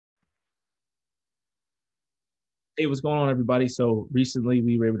Hey, what's going on, everybody? So recently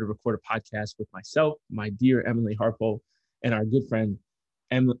we were able to record a podcast with myself, my dear Emily Harpole, and our good friend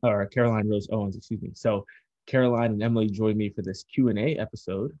Caroline Rose Owens, excuse me. So Caroline and Emily joined me for this Q&A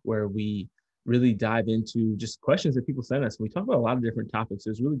episode where we really dive into just questions that people sent us. We talk about a lot of different topics. It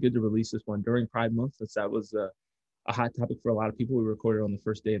was really good to release this one during Pride Month since that was a hot topic for a lot of people. We recorded on the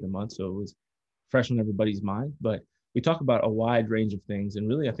first day of the month, so it was fresh on everybody's mind. But we talk about a wide range of things and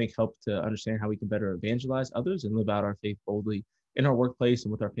really, I think, help to understand how we can better evangelize others and live out our faith boldly in our workplace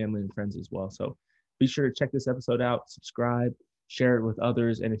and with our family and friends as well. So be sure to check this episode out, subscribe, share it with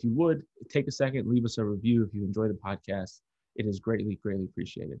others. And if you would, take a second, leave us a review if you enjoy the podcast. It is greatly, greatly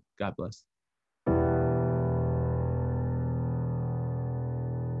appreciated. God bless.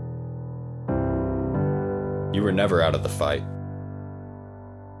 You were never out of the fight.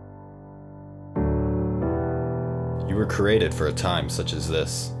 You were created for a time such as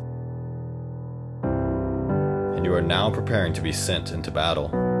this. And you are now preparing to be sent into battle.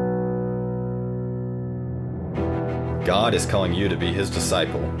 God is calling you to be His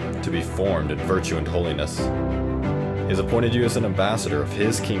disciple, to be formed in virtue and holiness. He has appointed you as an ambassador of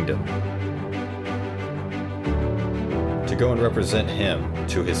His kingdom, to go and represent Him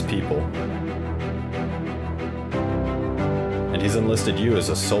to His people. And He's enlisted you as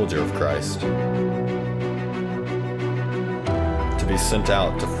a soldier of Christ, to be sent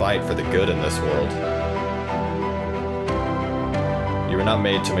out to fight for the good in this world. You are not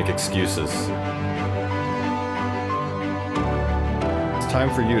made to make excuses. It's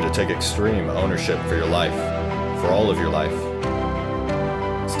time for you to take extreme ownership for your life, for all of your life.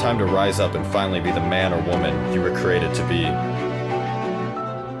 It's time to rise up and finally be the man or woman you were created to be.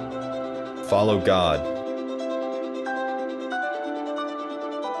 Follow God.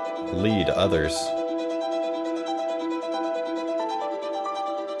 Lead others.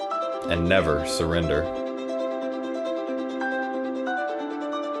 And never surrender.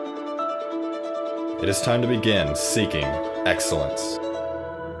 It is time to begin seeking excellence.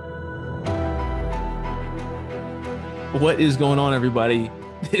 What is going on, everybody?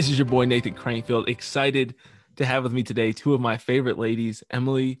 This is your boy, Nathan Cranfield. Excited to have with me today two of my favorite ladies,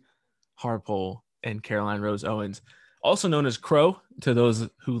 Emily Harpole and Caroline Rose Owens, also known as Crow to those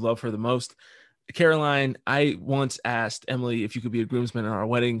who love her the most. Caroline, I once asked Emily if you could be a groomsman at our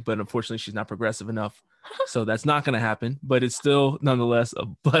wedding, but unfortunately she's not progressive enough. So that's not going to happen, but it's still nonetheless a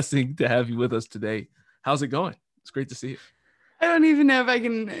blessing to have you with us today. How's it going? It's great to see you. I don't even know if I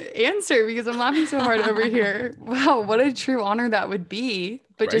can answer because I'm laughing so hard over here. Wow, what a true honor that would be.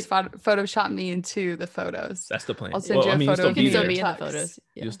 But right? Just Photoshop me into the photos. That's the plan. I'll send you a photo. You can still be in the photos.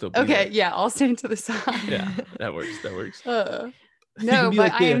 Yeah. You'll still be okay, there. Yeah, I'll stay to the side. Yeah, that works. No, but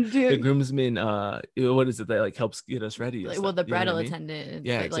like I am doing the groomsman. What is it that like helps get us ready? Like, well, the bridal attendant.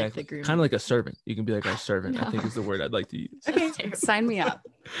 Yeah, exactly. Like the groom. Kind of like a servant. You can be like our servant. No. I think is the word I'd like to use. Okay, sign me up.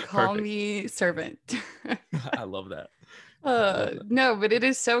 Call me servant. I love that. No, but it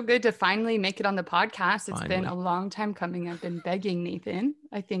is so good to finally make it on the podcast. It's been a long time coming. I've been begging Nathan.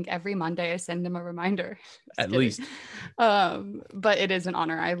 I think every Monday I send him a reminder. At least. But it is an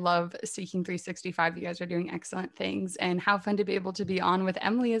honor. I love Seeking 365. You guys are doing excellent things, and how fun to be able to be on with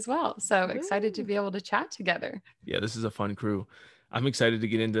Emily as well. So excited to be able to chat together. Yeah, this is a fun crew. I'm excited to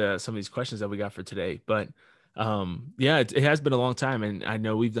get into some of these questions that we got for today, but it has been a long time, and I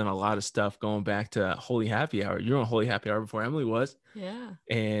know we've done a lot of stuff going back to Holy Happy Hour. You're on Holy Happy Hour before Emily was,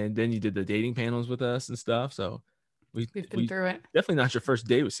 and then you did the dating panels with us and stuff. So we've been through it. Definitely not your first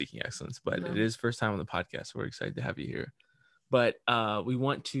day with Seeking Excellence, but it is first time on the podcast. So we're excited to have you here. But we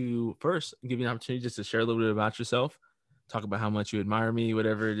want to first give you an opportunity just to share a little bit about yourself, talk about how much you admire me,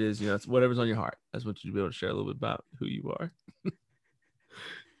 whatever it is, it's whatever's on your heart. That's what you'd be able to share a little bit about who you are.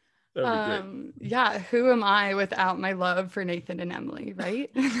 Who am I without my love for Nathan and Emily,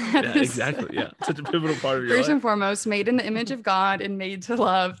 right? Exactly. Yeah, such a pivotal part of your life. First and foremost, made in the image of God and made to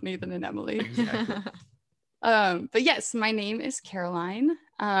love Nathan and Emily. Exactly. But yes, my name is Caroline.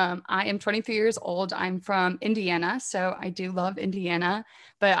 I am 23 years old. I'm from Indiana, so I do love Indiana,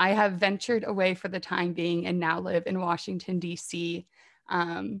 but I have ventured away for the time being and now live in Washington, D.C.,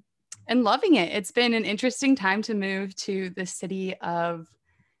 and loving it. It's been an interesting time to move to the city of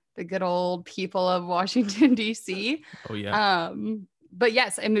the good old people of Washington, D.C. Oh, yeah. But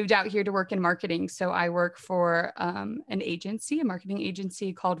yes, I moved out here to work in marketing. So I work for a marketing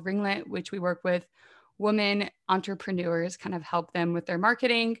agency called Ringlet, which we work with women entrepreneurs, kind of help them with their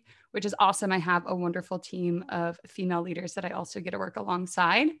marketing, which is awesome. I have a wonderful team of female leaders that I also get to work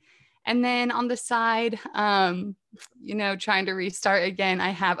alongside. And then on the side, trying to restart again, I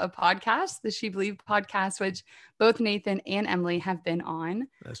have a podcast, the She Believe podcast, which both Nathan and Emily have been on.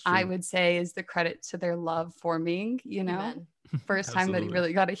 That's true. I would say is the credit to their love for me, first time that you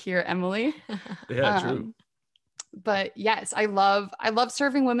really got to hear Emily. Yeah, true. But yes, I love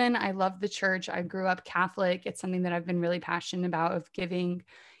serving women. I love the church. I grew up Catholic. It's something that I've been really passionate about, of giving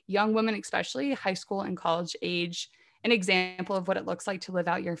young women, especially high school and college age, an example of what it looks like to live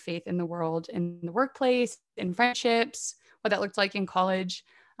out your faith in the world, in the workplace, in friendships, what that looked like in college.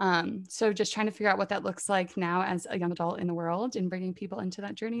 So just trying to figure out what that looks like now as a young adult in the world, and bringing people into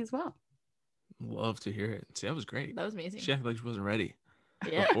that journey as well. Love to hear it. See, that was great. That was amazing. She acted like she wasn't ready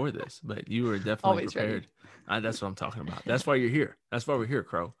before this, but you were definitely always prepared. That's what I'm talking about. That's why you're here. That's why we're here,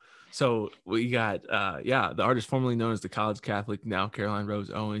 Crow. So we got, the artist formerly known as the College Catholic, now Caroline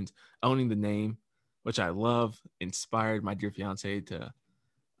Rose Owens, owning the name, which I love, inspired my dear fiance to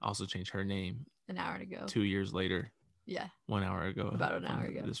also change her name an hour ago, 2 years later. Yeah. 1 hour ago. About an hour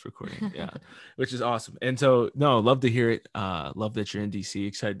ago. This recording. Yeah. Which is awesome. And so, no, love to hear it. Love that you're in DC.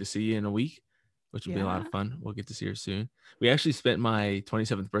 Excited to see you in a week, which will be a lot of fun. We'll get to see her soon. We actually spent my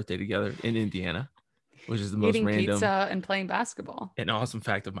 27th birthday together in Indiana, which is the most eating random pizza and playing basketball. An awesome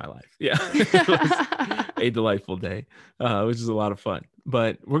fact of my life. Yeah. It was a delightful day, which is a lot of fun.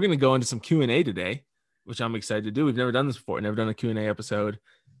 But we're going to go into some Q&A today, which I'm excited to do. We've never done this before. Never done a Q&A episode.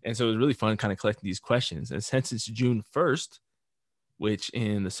 And so it was really fun kind of collecting these questions. And since it's June 1st, which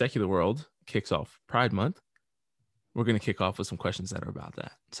in the secular world kicks off Pride Month, we're going to kick off with some questions that are about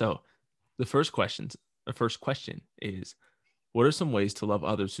that. So the first question is, what are some ways to love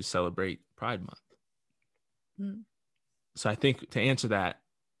others who celebrate Pride Month? So I think to answer that,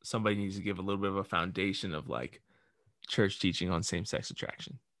 somebody needs to give a little bit of a foundation of like church teaching on same-sex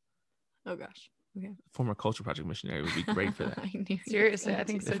attraction. Oh gosh. Okay. Former Culture Project missionary would be great for that. Seriously, I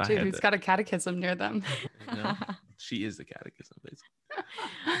think so too. Who's got a catechism near them? She is the catechism, basically.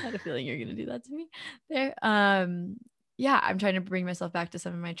 I had a feeling you're gonna do that to me there. Yeah, I'm trying to bring myself back to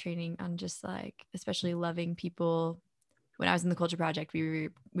some of my training on just like, especially loving people. When I was in the Culture Project, we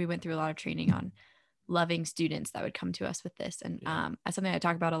went through a lot of training on loving students that would come to us with this. And something I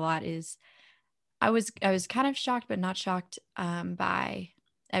talk about a lot is I was kind of shocked, but not shocked by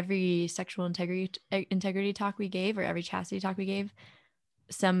every sexual integrity talk we gave, or every chastity talk we gave.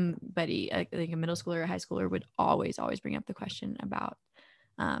 Somebody like a middle schooler or a high schooler would always bring up the question about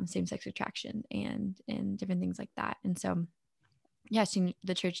same-sex attraction and different things like that. And so,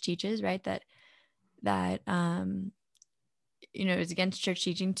 the church teaches, right, that it's against church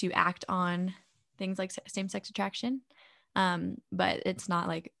teaching to act on things like same-sex attraction, but it's not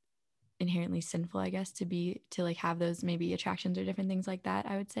like inherently sinful, I guess, to like have those maybe attractions or different things like that.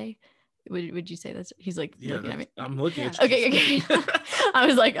 I would say. Would you say that's? He's like looking at me. I'm looking at you. Okay. I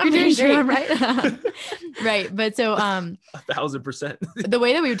was like, I'm pretty sure I'm right. Right. But so 1,000%. The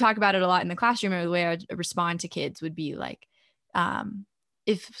way that we would talk about it a lot in the classroom, or the way I would respond to kids, would be like,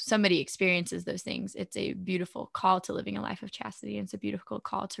 if somebody experiences those things, it's a beautiful call to living a life of chastity. And it's a beautiful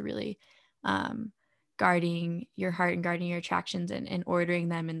call to really guarding your heart and guarding your attractions and ordering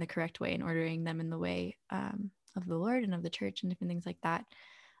them in the correct way, and ordering them in the way of the Lord and of the church and different things like that.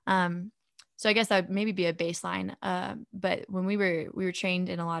 So I guess that would maybe be a baseline. But when we were trained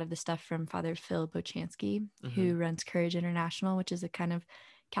in a lot of the stuff from Father Phil Bochansky, who runs Courage International, which is a kind of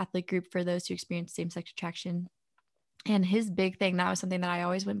Catholic group for those who experience same-sex attraction. And his big thing, that was something that I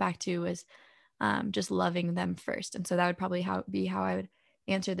always went back to, was just loving them first. And so that would probably be how I would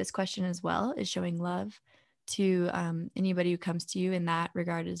answer this question as well, is showing love to anybody who comes to you in that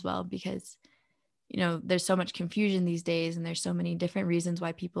regard as well, because there's so much confusion these days, and there's so many different reasons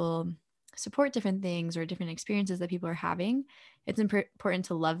why people support different things or different experiences that people are having. It's important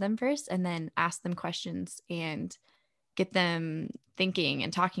to love them first, and then ask them questions and get them thinking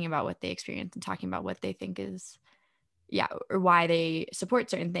and talking about what they experience, and talking about what they think is, or why they support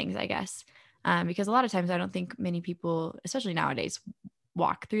certain things, I guess. Because a lot of times I don't think many people, especially nowadays,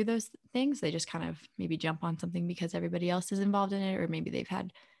 walk through those things. They just kind of maybe jump on something because everybody else is involved in it, or maybe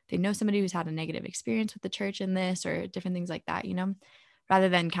they know somebody who's had a negative experience with the church in this, or different things like that, rather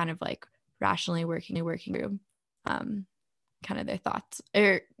than kind of like rationally working through kind of their thoughts,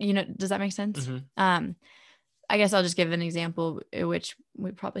 or, does that make sense? I guess I'll just give an example, which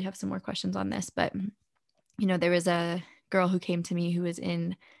we probably have some more questions on this, but, there was a girl who came to me who was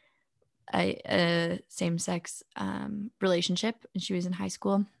in a same-sex relationship, and she was in high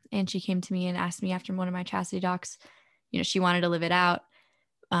school, and she came to me and asked me after one of my chastity talks, she wanted to live it out.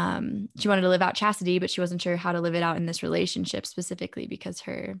 She wanted to live out chastity, but she wasn't sure how to live it out in this relationship specifically, because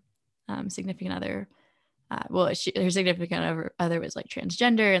her significant other her significant other was like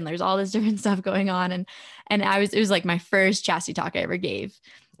transgender, and there's all this different stuff going on. And it was like my first chastity talk I ever gave.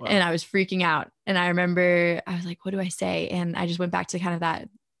 Wow. And I was freaking out. And I remember I was like, what do I say? And I just went back to kind of that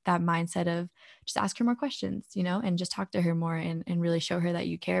mindset of just ask her more questions, and just talk to her more and really show her that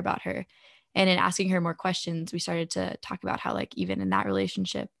you care about her. And in asking her more questions, we started to talk about how, like, even in that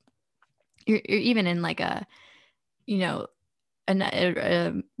relationship, you're even in like a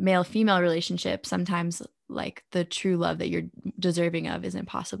male-female relationship, sometimes like the true love that you're deserving of isn't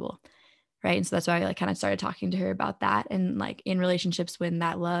possible. Right. And so that's why I like kind of started talking to her about that. And like in relationships, when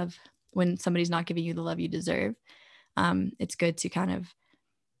somebody's not giving you the love you deserve, it's good to kind of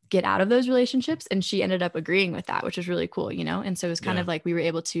get out of those relationships. And she ended up agreeing with that, which was really cool, And so it was kind of like we were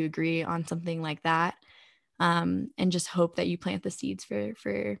able to agree on something like that, and just hope that you plant the seeds for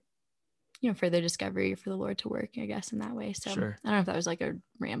further discovery, for the Lord to work, I guess, in that way. So sure. I don't know if that was like a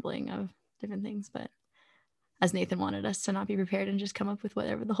rambling of different things, but as Nathan wanted us to not be prepared and just come up with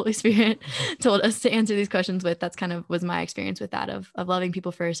whatever the Holy Spirit told us to answer these questions with, that's kind of was my experience with that, of loving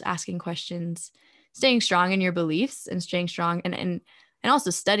people first, asking questions, staying strong in your beliefs, and staying strong and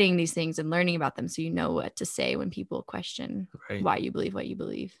also studying these things and learning about them, so you know what to say when people question why you believe what you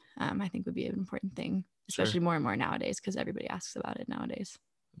believe. I think would be an important thing, especially more and more nowadays, because everybody asks about it nowadays.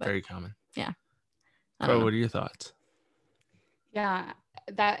 But, very common. Yeah. Carl, what are your thoughts? Yeah,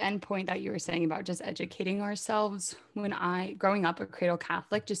 that end point that you were saying about just educating ourselves. When growing up a cradle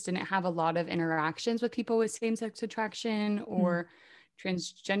Catholic, just didn't have a lot of interactions with people with same-sex attraction or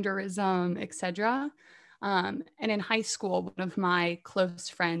transgenderism, etc. And in high school, one of my close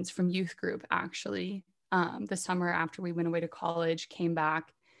friends from youth group, actually, the summer after we went away to college, came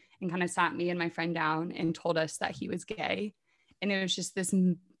back and kind of sat me and my friend down and told us that he was gay. And it was just this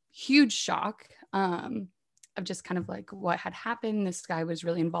huge shock of just kind of like what had happened. This guy was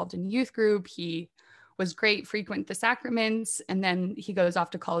really involved in youth group. He was great, frequent the sacraments, and then he goes off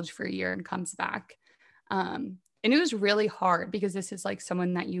to college for a year and comes back. And it was really hard, because this is like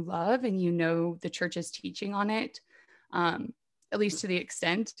someone that you love and the church is teaching on it, at least to the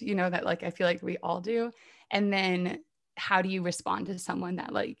extent, that like I feel like we all do. And then how do you respond to someone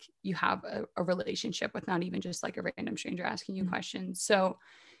that like you have a relationship with, not even just like a random stranger asking you questions? So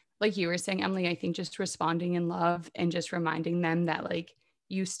like you were saying, Emily, I think just responding in love and just reminding them that like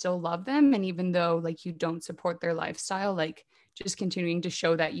you still love them. And even though like you don't support their lifestyle, like just continuing to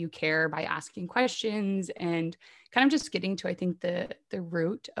show that you care by asking questions and kind of just getting to, I think, the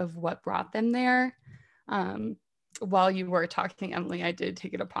root of what brought them there. While you were talking, Emily, I did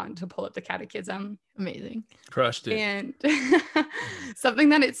take it upon to pull up the catechism. Amazing. Crushed it. And something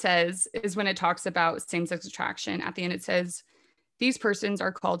that it says is, when it talks about same-sex attraction, at the end it says, these persons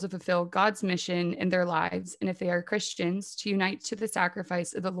are called to fulfill God's mission in their lives, and if they are Christians, to unite to the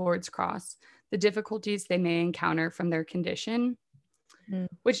sacrifice of the Lord's cross, the difficulties they may encounter from their condition.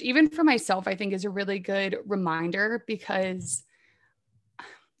 Which even for myself, I think is a really good reminder, because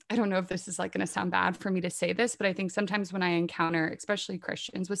I don't know if this is like going to sound bad for me to say this, but I think sometimes when I encounter, especially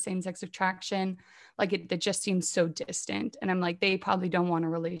Christians with same-sex attraction, like it just seems so distant. And I'm like, they probably don't want a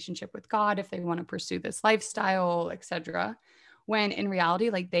relationship with God if they want to pursue this lifestyle, etc. When in reality,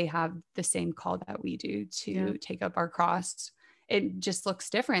 like they have the same call that we do to take up our cross. It just looks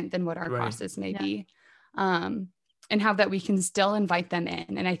different than what our crosses may be. And how that we can still invite them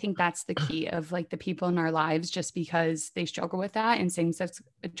in. And I think that's the key of like the people in our lives, just because they struggle with that and same-sex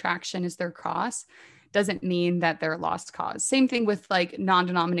attraction is their cross, doesn't mean that they're a lost cause. Same thing with like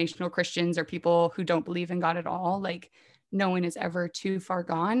non-denominational Christians or people who don't believe in God at all. Like no one is ever too far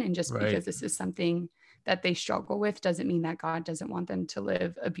gone. And just because this is something that they struggle with doesn't mean that God doesn't want them to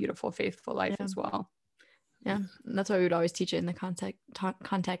live a beautiful, faithful life as well. Yeah. And that's why we would always teach it in the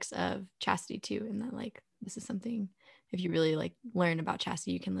context of chastity too. And that like, this is something, if you really like learn about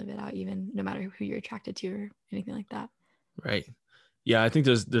chastity, you can live it out even no matter who you're attracted to or anything like that. Right. Yeah. I think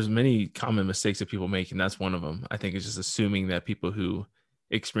there's many common mistakes that people make. And that's one of them. I think it's just assuming that people who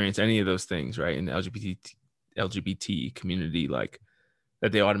experience any of those things, right, in the LGBT community, like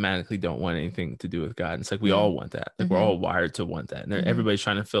that they automatically don't want anything to do with God. And it's like, we all want that. Like we're all wired to want that. And everybody's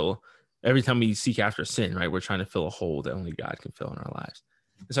trying to fill, every time we seek after sin, right, we're trying to fill a hole that only God can fill in our lives.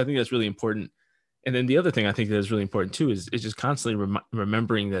 And so I think that's really important. And then the other thing I think that is really important too is just constantly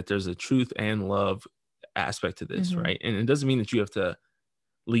remembering that there's a truth and love aspect to this, right? And it doesn't mean that you have to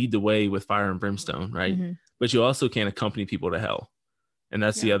lead the way with fire and brimstone, right? But you also can't accompany people to hell. And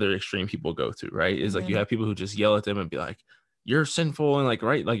that's the other extreme people go through, right? Is like you have people who just yell at them and be like, you're sinful and like,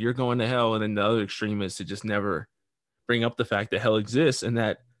 right, like you're going to hell. And then the other extreme is to just never bring up the fact that hell exists and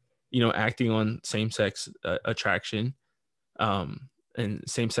that, you know, acting on same-sex attraction and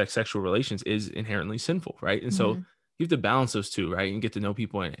same-sex sexual relations is inherently sinful, right? And so you have to balance those two, right? And get to know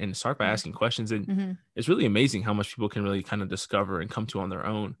people and start by asking questions. And it's really amazing how much people can really kind of discover and come to on their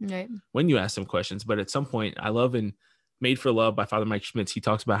own when you ask them questions. But at some point, I love in Made for Love by Father Mike Schmitz, he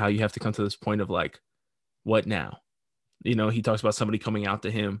talks about how you have to come to this point of like, what now? You know, he talks about somebody coming out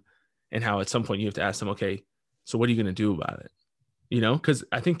to him and how at some point you have to ask them, okay, so what are you going to do about it? You know, because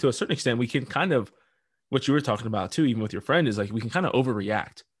I think to a certain extent, we can kind of, what you were talking about too, even with your friend, is like we can kind of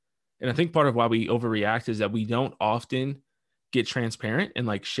overreact. And I think part of why we overreact is that we don't often get transparent and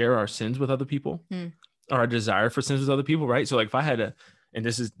like share our sins with other people or our desire for sins with other people, right? So like if I had a, and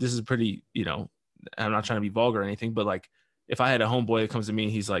this is pretty, you know, I'm not trying to be vulgar or anything, but like if I had a homeboy that comes to me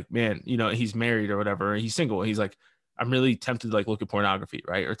and he's like, man, you know, he's married or whatever, he's single, he's like, I'm really tempted to like look at pornography,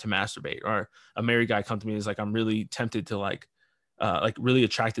 right? Or to masturbate. Or a married guy come to me and is like, I'm really tempted to like really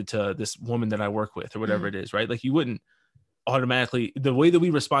attracted to this woman that I work with or whatever it is, right? Like you wouldn't automatically, the way that we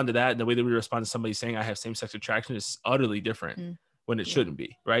respond to that and the way that we respond to somebody saying I have same-sex attraction is utterly different when it shouldn't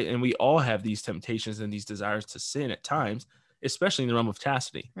be, right? And we all have these temptations and these desires to sin at times, especially in the realm of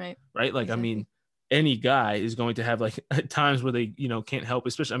chastity, right? Like, exactly. I mean, any guy is going to have like at times where they, you know, can't help,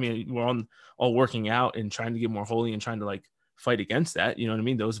 especially, I mean, we're all working out and trying to get more holy and trying to like fight against that. You know what I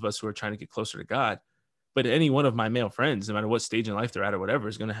mean? Those of us who are trying to get closer to God. But any one of my male friends, no matter what stage in life they're at or whatever,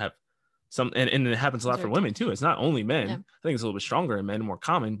 is going to have some, and it happens a lot for women too. It's not only men. Yeah. I think it's a little bit stronger in men, more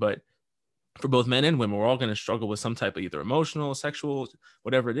common, but for both men and women, we're all going to struggle with some type of either emotional, sexual,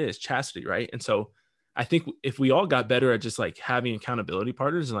 whatever it is, chastity, right? And so I think if we all got better at just like having accountability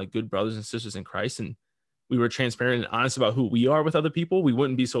partners and like good brothers and sisters in Christ, and we were transparent and honest about who we are with other people, we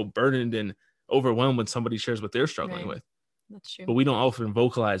wouldn't be so burdened and overwhelmed when somebody shares what they're struggling with. That's true. But we don't often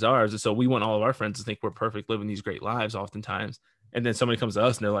vocalize ours. And so we want all of our friends to think we're perfect, living these great lives oftentimes. And then somebody comes to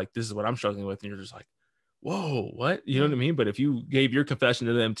us and they're like, this is what I'm struggling with. And you're just like, whoa, what? You know what I mean? But if you gave your confession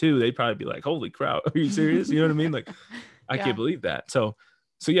to them too, they'd probably be like, holy crap, are you serious? You know what I mean? Like, I can't believe that. So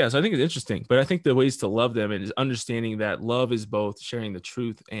yeah, so I think it's interesting, but I think the ways to love them is understanding that love is both sharing the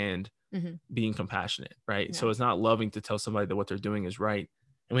truth and being compassionate, right? Yeah. So it's not loving to tell somebody that what they're doing is right.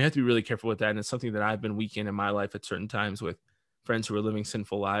 And we have to be really careful with that. And it's something that I've been weak in my life at certain times with friends who are living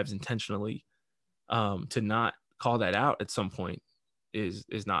sinful lives intentionally. To not call that out at some point is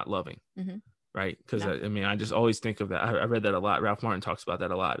not loving, right? Because I mean, I just always think of that. I read that a lot. Ralph Martin talks about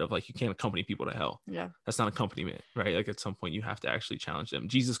that a lot, of like, you can't accompany people to hell. Yeah, that's not accompaniment, right? Like at some point you have to actually challenge them.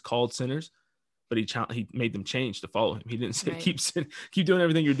 Jesus called sinners, but he made them change to follow him. He didn't say keep doing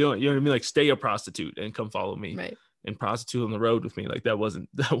everything you're doing. You know what I mean? Like, stay a prostitute and come follow me. Right. And prostitute on the road with me. Like that wasn't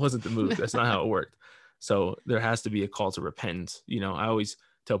the move. That's not how it worked. So there has to be a call to repentance. You know, I always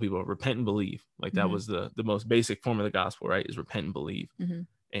tell people, repent and believe. Like that was the most basic form of the gospel, right? Is repent and believe.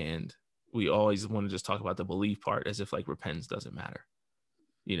 And we always want to just talk about the belief part as if like repentance doesn't matter,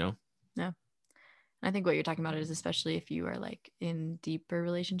 you know? Yeah. I think what you're talking about is especially if you are like in deeper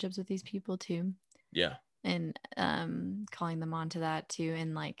relationships with these people too. Yeah. And calling them on to that too.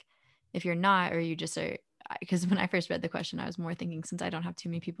 And like, if you're not, or you just are, because when I first read the question, I was more thinking, since I don't have too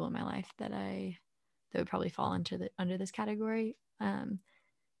many people in my life that would probably fall under this category.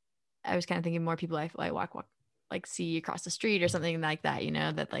 I was kind of thinking more people I walk like see across the street or something like that, you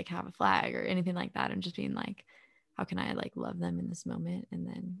know, that like have a flag or anything like that, and just being like, how can I like love them in this moment, and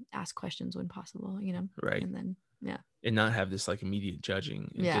then ask questions when possible, you know? Right. And then and not have this like immediate judging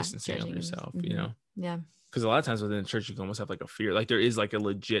and distancing of yourself, you know? Yeah. Because a lot of times within the church, you can almost have like a fear, like there is like a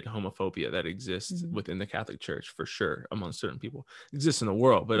legit homophobia that exists within the Catholic Church for sure, among certain people. It exists in the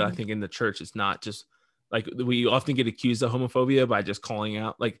world, but I think in the church, it's not just like, we often get accused of homophobia by just calling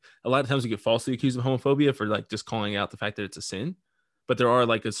out, like a lot of times we get falsely accused of homophobia for like just calling out the fact that it's a sin. But there are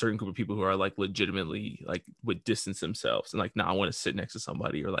like a certain group of people who are like legitimately like would distance themselves and like not want to sit next to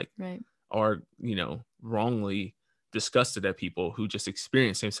somebody, or like are, you know, wrongly disgusted at people who just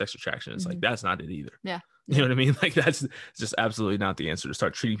experience same-sex attraction. It's like, that's not it either. Yeah. You know what I mean? Like that's just absolutely not the answer, to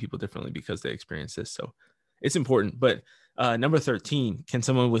start treating people differently because they experience this. So it's important. But number 13, can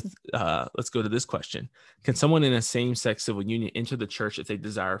someone with, let's go to this question. Can someone in a same-sex civil union enter the church if they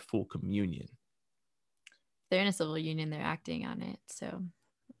desire full communion? They're in a civil union, they're acting on it. So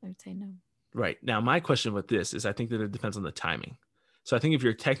I would say no. Right. Now, my question with this is, I think that it depends on the timing. So I think if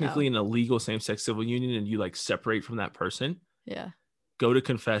you're technically in a legal same-sex civil union and you like separate from that person, go to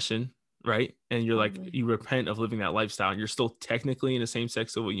confession, right? And you're like, you repent of living that lifestyle, and you're still technically in a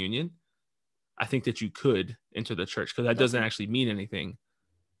same-sex civil union, I think that you could enter the church, because that doesn't actually mean anything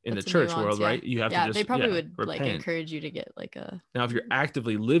in the church world, right? You have to just, they probably would repent. Like encourage you to get like a, now if you're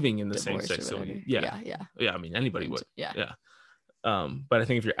actively living in the same-sex civil union, I mean, anybody would. But I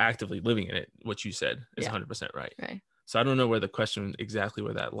think if you're actively living in it, what you said is 100% right. So I don't know where the question exactly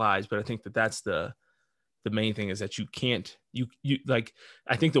where that lies, but I think that that's the main thing, is that you can't, you like,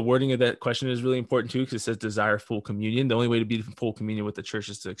 I think the wording of that question is really important too, because it says desire full communion. The only way to be in full communion with the church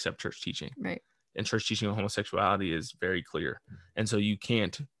is to accept church teaching. Right. And church teaching on homosexuality is very clear. And so you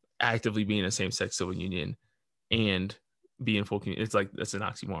can't actively be in a same-sex civil union and be in full communion. It's like, that's an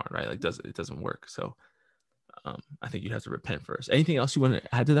oxymoron, right? Like, it doesn't work. So I think you'd have to repent first. Anything else you want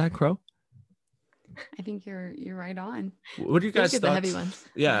to add to that, Crow? I think you're right on. What are you guys' The thoughts? heavy ones.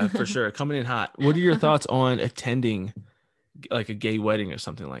 Yeah, for sure. Coming in hot. What are your thoughts on attending like a gay wedding or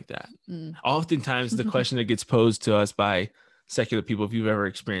something like that? Oftentimes the question that gets posed to us by secular people, if you've ever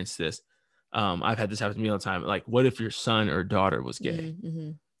experienced this, I've had this happen to me all the time. Like, what if your son or daughter was gay?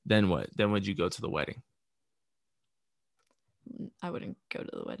 Mm-hmm. Then what? Then would you go to the wedding? I wouldn't go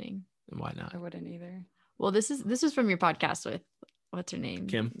to the wedding. And why not? I wouldn't either. Well, this is from your podcast with, what's her name?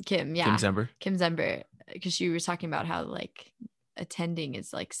 Kim, yeah. Kim Zember, because she was talking about how like attending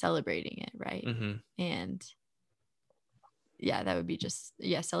is like celebrating it, right? Mm-hmm. And yeah, that would be just,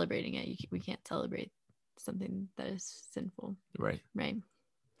 celebrating it. We can't celebrate something that is sinful. Right. In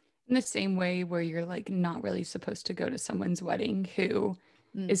the same way where you're like not really supposed to go to someone's wedding who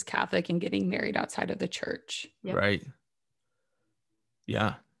is Catholic and getting married outside of the church. Yep. Right.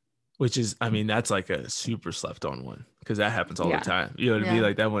 Yeah. Which is, I mean, that's like a super slept on one, because that happens all the time. You know what I mean?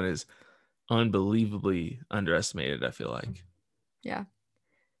 Like, that one is unbelievably underestimated, I feel like. Yeah.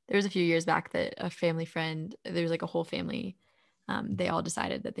 There was a few years back that a family friend, there was like a whole family, they all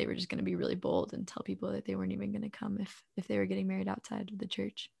decided that they were just going to be really bold and tell people that they weren't even going to come if they were getting married outside of the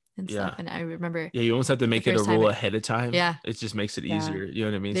church and stuff. And I remember, you almost have to make it a rule ahead of time. Yeah, it just makes it easier. You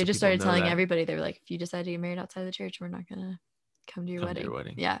know what I mean? They just started telling everybody, they were like, if you decide to get married outside the church, we're not going to come to your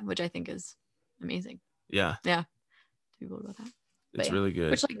wedding. Yeah, which I think is amazing. Yeah, to be bold about that. It's really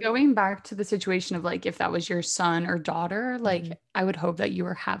good. Which, like, going back to the situation of like, if that was your son or daughter, like, I would hope that you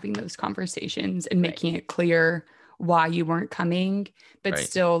were having those conversations and making it clear why you weren't coming, but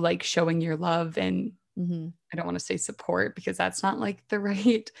still like showing your love and I don't want to say support, because that's not like the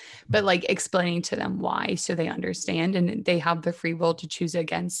right, but like explaining to them why, so they understand and they have the free will to choose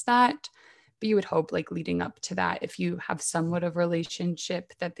against that. But you would hope, like, leading up to that, if you have somewhat of a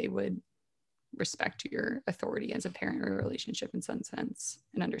relationship, that they would respect your authority as a parent or a relationship in some sense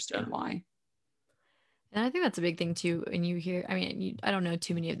and understand why. And I think that's a big thing too. When you hear, I mean, I don't know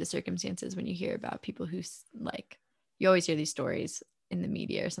too many of the circumstances when you hear about people who, like, you always hear these stories in the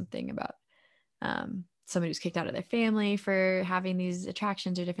media or something about somebody who's kicked out of their family for having these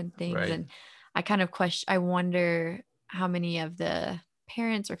attractions or different things. And I kind of I wonder how many of the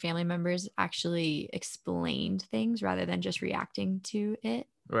parents or family members actually explained things rather than just reacting to it.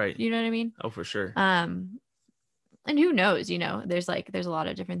 Right. You know what I mean? Oh, for sure. And who knows, you know, there's a lot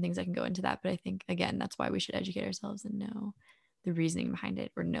of different things that can go into that. But I think, again, that's why we should educate ourselves and know the reasoning behind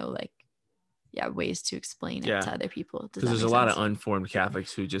it, or know, like, ways to explain it to other people. Because there's a lot of unformed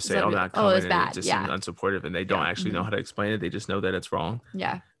Catholics who just say, I'm not coming, it's bad. And it just seems unsupportive, and they don't actually know how to explain it. They just know that it's wrong.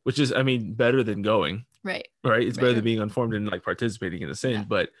 Which is, I mean, better than going. Right. It's better than being unformed and like participating in the sin.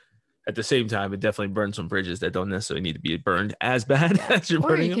 But at the same time, it definitely burns some bridges that don't necessarily need to be burned as bad as you're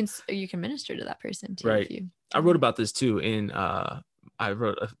burning them. You can minister to that person too. Right. I wrote about this too in I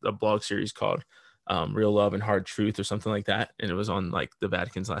wrote a blog series called Real Love and Hard Truth or something like that, and it was on like the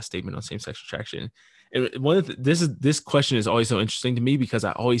Vatican's last statement on same-sex attraction. And one of this question is always so interesting to me, because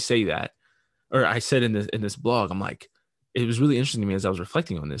I always say that, or I said in this blog, I'm like, it was really interesting to me as I was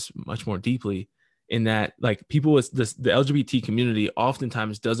reflecting on this much more deeply, in that, like, people with the LGBT community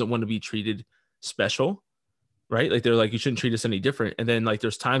oftentimes doesn't want to be treated special, right? Like, they're like, you shouldn't treat us any different. And then, like,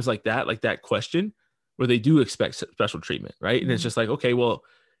 there's times like that question where they do expect special treatment, right? And it's just like, okay, well,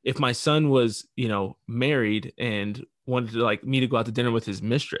 if my son was, you know, married and wanted to, like, me to go out to dinner with his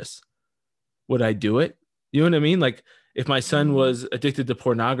mistress, would I do it? You know what I mean? Like, if my son was addicted to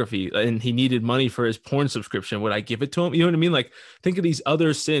pornography and he needed money for his porn subscription, would I give it to him? You know what I mean? Like, think of these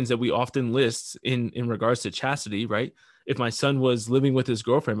other sins that we often list in regards to chastity, right? If my son was living with his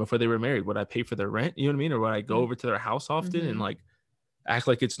girlfriend before they were married, would I pay for their rent? You know what I mean? Or would I go over to their house often and like act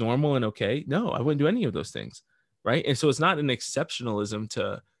like it's normal and okay? No, I wouldn't do any of those things, right? And so it's not an exceptionalism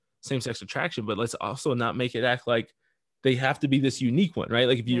to same-sex attraction, but let's also not make it act like they have to be this unique one, right?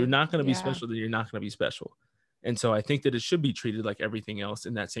 Like, if you're not going to be special, then you're not going to be special. And so I think that it should be treated like everything else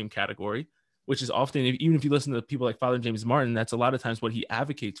in that same category, which is often, even if you listen to people like Father James Martin, that's a lot of times what he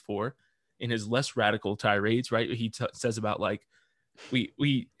advocates for in his less radical tirades, right? He says about, like,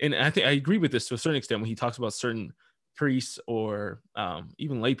 and I think I agree with this to a certain extent when he talks about certain priests or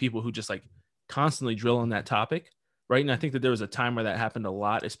even lay people who just like constantly drill on that topic, right? And I think that there was a time where that happened a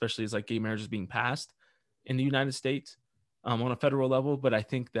lot, especially as like gay marriage is being passed, in the United States on a federal level, but I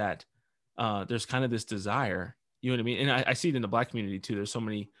think that there's kind of this desire, you know what I mean? And I see it in the Black community too. There's so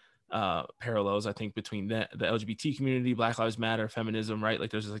many parallels, I think, between the LGBT community, Black Lives Matter, feminism, right?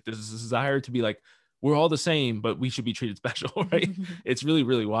 Like there's this desire to be like, we're all the same, but we should be treated special, right? It's really,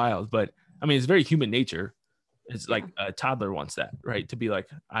 really wild. But I mean, it's very human nature. It's like a toddler wants that, right? To be like,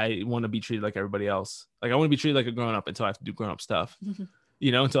 I want to be treated like everybody else. Like I want to be treated like a grown up until I have to do grown up stuff,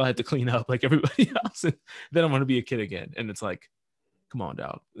 you know, until I have to clean up like everybody else. And then I want to be a kid again. And it's like, come on,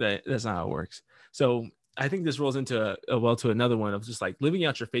 dog. That's not how it works. So I think this rolls into to another one of just like living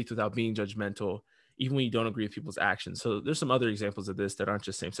out your faith without being judgmental, even when you don't agree with people's actions. So there's some other examples of this that aren't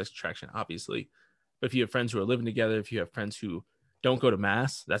just same-sex attraction, obviously. But if you have friends who are living together, if you have friends who don't go to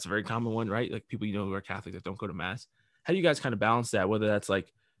mass, that's a very common one, right? Like people you know who are Catholic that don't go to mass. How do you guys kind of balance that? Whether that's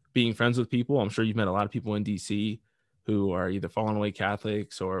like being friends with people. I'm sure you've met a lot of people in DC who are either fallen away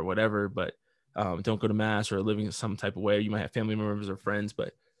Catholics or whatever, but don't go to mass or living in some type of way. You might have family members or friends,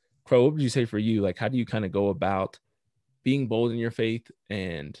 but Crow, what would you say for you? Like, how do you kind of go about being bold in your faith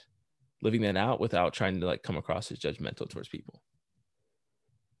and living that out without trying to like come across as judgmental towards people?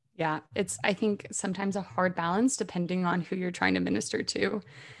 Yeah, it's, I think, sometimes a hard balance depending on who you're trying to minister to.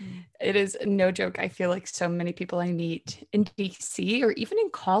 It is no joke. I feel like so many people I meet in DC or even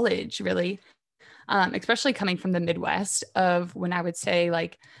in college, really, especially coming from the Midwest, of when I would say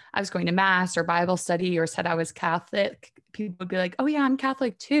like I was going to mass or Bible study or said I was Catholic, people would be like, oh yeah, I'm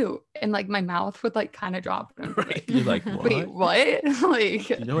Catholic too. And like my mouth would like kind of drop. Right. You're like, what? Wait, what? Like,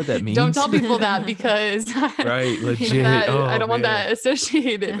 you know what that means? Don't tell people that because right, legit. I don't want that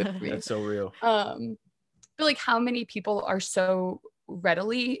associated with me. That's so real. But like how many people are so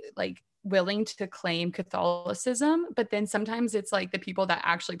readily like willing to claim Catholicism, but then sometimes it's like the people that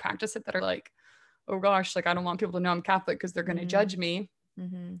actually practice it that are like, oh gosh, like I don't want people to know I'm Catholic because they're going to judge me.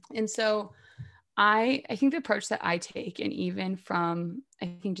 And so I think the approach that I take, and even from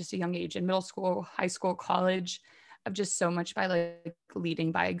I think just a young age in middle school, high school, college, of just so much by like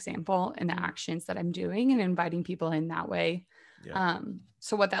leading by example in the actions that I'm doing and inviting people in that way.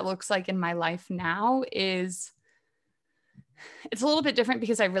 So what that looks like in my life now is it's a little bit different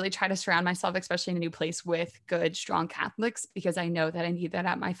because I really try to surround myself, especially in a new place, with good, strong Catholics, because I know that I need that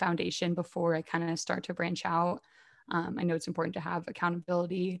at my foundation before I kind of start to branch out. I know it's important to have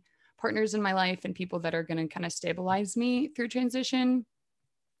accountability partners in my life and people that are going to kind of stabilize me through transition.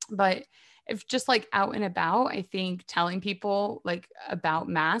 But if just like out and about, I think telling people like about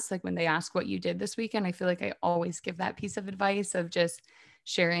mass, like when they ask what you did this weekend, I feel like I always give that piece of advice of just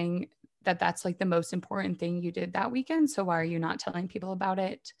sharing that that's like the most important thing you did that weekend. So why are you not telling people about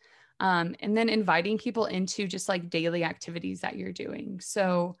it? And then inviting people into just like daily activities that you're doing.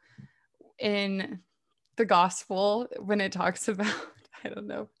 So in the gospel, when it talks about, I don't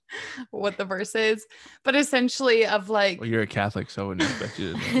know what the verse is, but essentially of like, well, you're a Catholic, so I wouldn't expect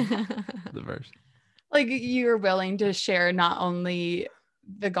you to know the verse. Like you're willing to share not only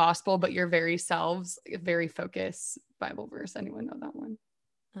the gospel, but your very selves, very focused Bible verse. Anyone know that one?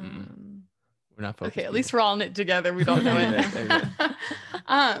 We're not focused. Okay, at least we're all in it together. We don't know it.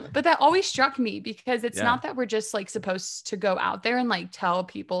 But that always struck me because it's not that we're just like supposed to go out there and like tell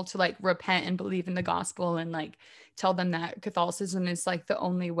people to like repent and believe in the gospel and like tell them that Catholicism is like the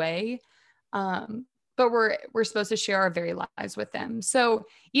only way. But we're supposed to share our very lives with them. So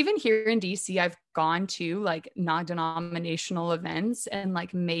even here in DC, I've gone to like non-denominational events and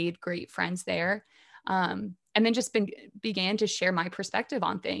like made great friends there. And then just began to share my perspective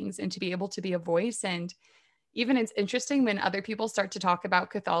on things and to be able to be a voice. And even it's interesting when other people start to talk about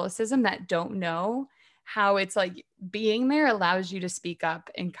Catholicism that don't know how it's like being there allows you to speak up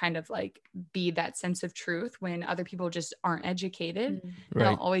and kind of like be that sense of truth when other people just aren't educated. Right.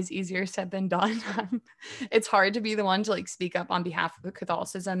 Not always easier said than done. It's hard to be the one to like speak up on behalf of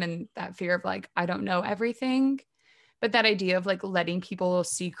Catholicism and that fear of like, I don't know everything, but that idea of like letting people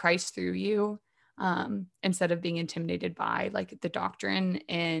see Christ through you. Instead of being intimidated by like the doctrine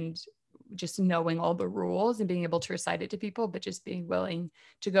and just knowing all the rules and being able to recite it to people, but just being willing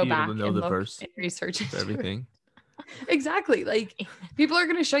to go back and look verse and research into everything. Exactly. Like people are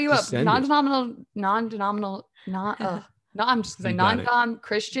going to show you just up non-denominational, I'm just saying non-com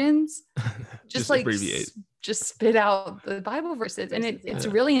Christians, just like abbreviate. Just spit out the Bible verses. And it's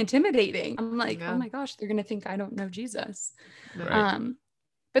really intimidating. I'm like, oh my gosh, they're going to think I don't know Jesus. Right.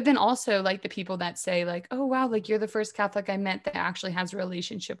 But then also like the people that say like, oh, wow, like you're the first Catholic I met that actually has a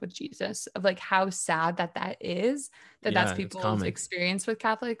relationship with Jesus, of like how sad that is, that's people's experience with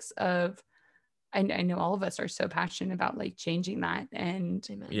Catholics of, I know all of us are so passionate about like changing that and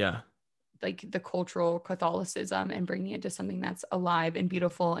like the cultural Catholicism and bringing it to something that's alive and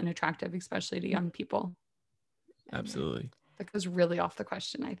beautiful and attractive, especially to young people. Absolutely. That goes really off the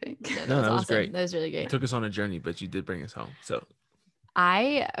question, I think. No, that was awesome. great. That was really You great. took us on a journey, but you did bring us home. So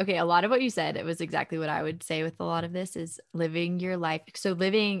Okay, a lot of what you said, it was exactly what I would say with a lot of this is living your life. So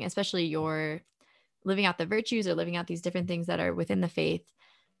living, especially your living out the virtues or living out these different things that are within the faith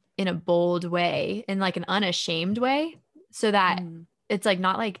in a bold way, in like an unashamed way, so that it's like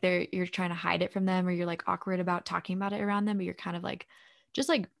not like you're trying to hide it from them or you're like awkward about talking about it around them, but you're kind of like just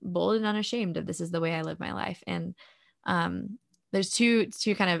like bold and unashamed of this is the way I live my life. And there's two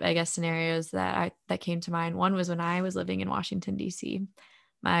kind of, I guess, scenarios that came to mind. One was when I was living in Washington, D.C.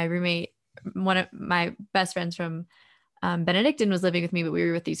 My roommate, one of my best friends from Benedictine, was living with me, but we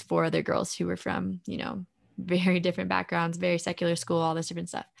were with these 4 other girls who were from, very different backgrounds, very secular school, all this different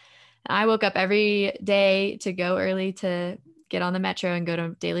stuff. And I woke up every day to go early to get on the metro and go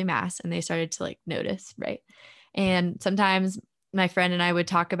to daily mass. And they started to like notice, right? And sometimes my friend and I would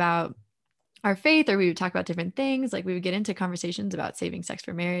talk about our faith, or we would talk about different things. Like we would get into conversations about saving sex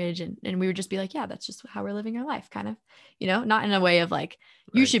for marriage. And we would just be like, yeah, that's just how we're living our life, kind of, not in a way of like,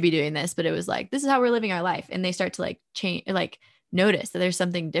 you should be doing this, but it was like, this is how we're living our life. And they start to like change, like notice that there's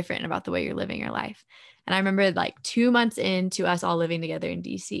something different about the way you're living your life. And I remember like 2 months into us all living together in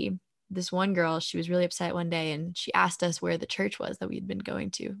DC, this one girl, she was really upset one day and she asked us where the church was that we'd been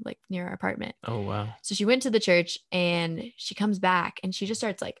going to, like near our apartment. Oh, wow. So she went to the church and she comes back and she just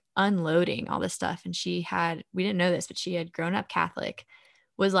starts like unloading all this stuff. And we didn't know this, but she had grown up Catholic,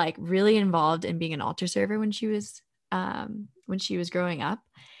 was like really involved in being an altar server when she was growing up.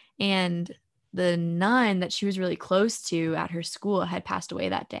 And the nun that she was really close to at her school had passed away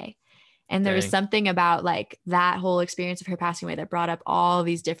that day. And there was something about like that whole experience of her passing away that brought up all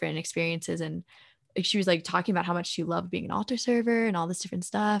these different experiences. And she was like talking about how much she loved being an altar server and all this different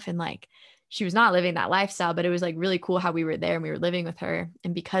stuff. And like, she was not living that lifestyle, but it was like really cool how we were there and we were living with her.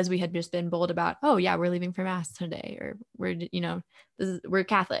 And because we had just been bold about, oh yeah, we're leaving for mass today, or we're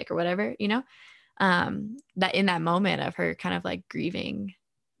Catholic or whatever, that in that moment of her kind of like grieving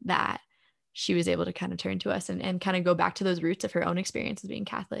that, she was able to kind of turn to us and kind of go back to those roots of her own experience as being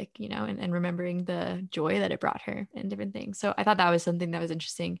Catholic, and remembering the joy that it brought her and different things. So I thought that was something that was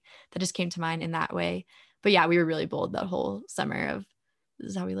interesting that just came to mind in that way. But yeah, we were really bold that whole summer of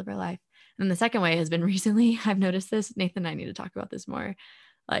this is how we live our life. And the second way has been recently, I've noticed this, Nathan and I need to talk about this more,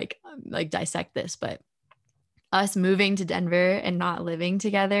 like dissect this, but us moving to Denver and not living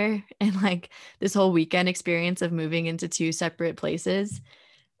together, and like this whole weekend experience of moving into 2 separate places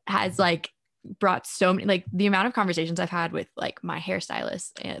has like brought so many, like the amount of conversations I've had with like my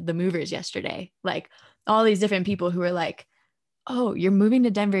hairstylist and the movers yesterday, like all these different people who are like, oh, you're moving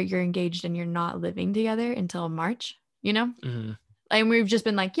to Denver, you're engaged and you're not living together until March, Mm-hmm. And we've just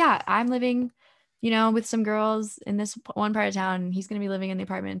been like, yeah, I'm living, with some girls in this one part of town, and he's going to be living in the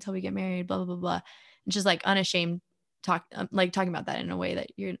apartment until we get married, blah, blah, blah, blah. And just like unashamed talking about that in a way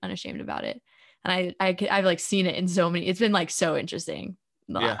that you're unashamed about it. And I've like seen it in so many, it's been like so interesting.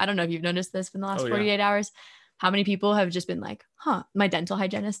 Yeah. I don't know if you've noticed this in the last 48 hours, how many people have just been like, my dental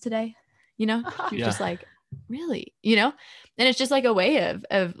hygienist today, she's just like, really, and it's just like a way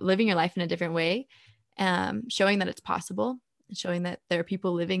of living your life in a different way, showing that it's possible, showing that there are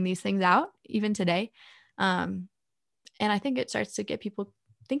people living these things out even today. And I think it starts to get people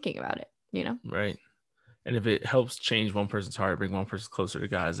thinking about it, Right. And if it helps change one person's heart, bring one person closer to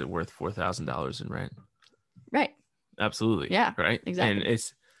God, is it worth $4,000 in rent? Right. Absolutely. Yeah. Right. Exactly.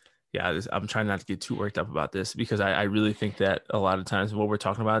 And I'm trying not to get too worked up about this, because I really think that a lot of times what we're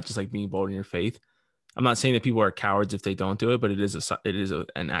talking about, just like being bold in your faith, I'm not saying that people are cowards if they don't do it, but it is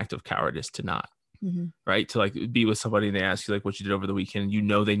an act of cowardice to not. Mm-hmm. Right. To like be with somebody and they ask you like what you did over the weekend,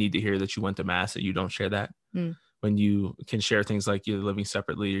 they need to hear that you went to mass, and you don't share that. When you can share things like you're living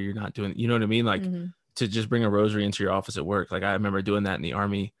separately or you're not doing, you know what I mean? Like to just bring a rosary into your office at work. Like I remember doing that in the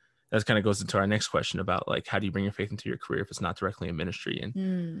Army. That kind of goes into our next question about like, how do you bring your faith into your career if it's not directly in ministry?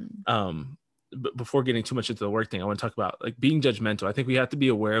 And but before getting too much into the work thing, I want to talk about like being judgmental. I think we have to be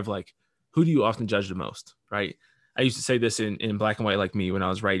aware of like, who do you often judge the most? Right. I used to say this in Black and White Like Me when I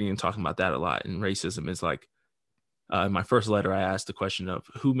was writing and talking about that a lot. And racism is like, in my first letter, I asked the question of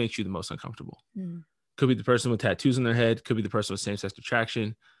who makes you the most uncomfortable? Could be the person with tattoos on their head. Could be the person with same-sex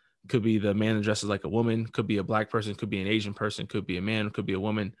attraction. Could be the man that dresses like a woman. Could be a Black person. Could be an Asian person. Could be a man. Could be a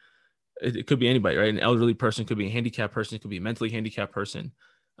woman. It could be anybody, right? An elderly person. Could be a handicapped person. Could be a mentally handicapped person.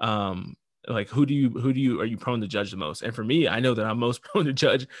 Like are you prone to judge the most? And for me, I know that I'm most prone to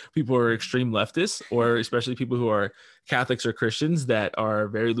judge people who are extreme leftists, or especially people who are Catholics or Christians that are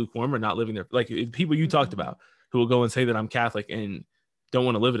very lukewarm or not living their, like people you talked about who will go and say that I'm Catholic and don't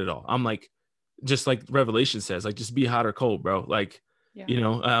want to live it at all. I'm like, just like Revelation says, like, just be hot or cold, bro. Like, Yeah. You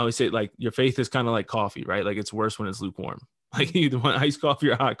know, I always say like your faith is kind of like coffee, right? Like it's worse when it's lukewarm. Like you either want iced coffee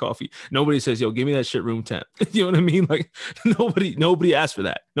or hot coffee. Nobody says, yo, give me that shit room temp. You know what I mean? Like nobody asked for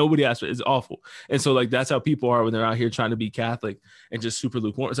that. Nobody asked for it. It's awful. And so like, that's how people are when they're out here trying to be Catholic and just super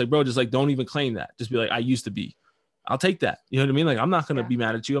lukewarm. It's like, bro, just like, don't even claim that. Just be like, I used to be. I'll take that. You know what I mean? Like, I'm not going to be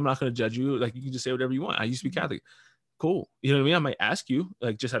mad at you. I'm not going to judge you. Like, you can just say whatever you want. I used to be Catholic. Cool. You know what I mean? I might ask you,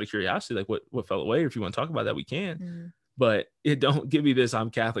 like, just out of curiosity, like what fell away, or if you want to talk about that, we can. But it don't give me this,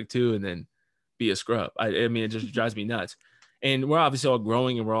 I'm Catholic too, and then be a scrub. I mean, it just drives me nuts. And we're obviously all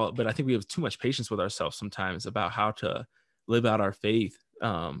growing, and but I think we have too much patience with ourselves sometimes about how to live out our faith,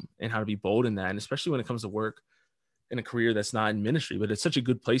 and how to be bold in that. And especially when it comes to work in a career that's not in ministry, but it's such a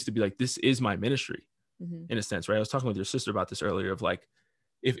good place to be like, this is my ministry in a sense, right? I was talking with your sister about this earlier of like,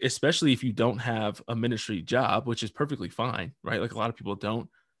 especially if you don't have a ministry job, which is perfectly fine, right? Like a lot of people don't.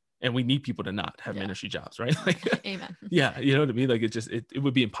 And we need people to not have ministry jobs, right? Like, amen. Yeah, you know what I mean? Like it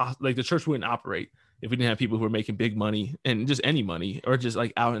would be impossible. Like the church wouldn't operate if we didn't have people who are making big money and just any money, or just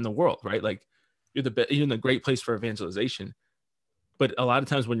like out in the world, right? Like you're in the great place for evangelization. But a lot of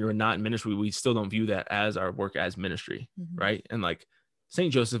times when you're not in ministry, we still don't view that as our work as ministry, right? And like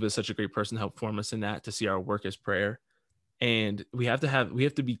St. Joseph is such a great person to help form us in that, to see our work as prayer. And we have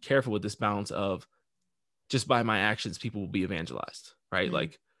to be careful with this balance of just by my actions, people will be evangelized, right?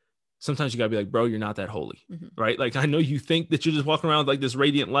 Like sometimes you gotta be like, bro, you're not that holy, right? Like, I know you think that you're just walking around with like this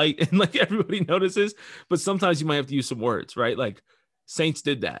radiant light and like everybody notices, but sometimes you might have to use some words, right? Like saints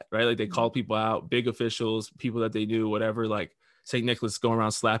did that, right? Like they called people out, big officials, people that they knew, whatever. Like St. Nicholas going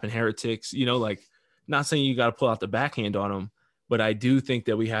around slapping heretics, you know, like not saying you got to pull out the backhand on them, but I do think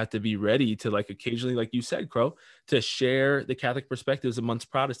that we have to be ready to like occasionally, like you said, Crow, to share the Catholic perspectives amongst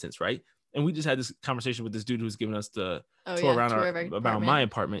Protestants, right? And we just had this conversation with this dude who was giving us the tour around about my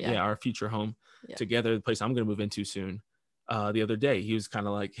apartment, our future home together, the place I'm going to move into soon. The other day, he was kind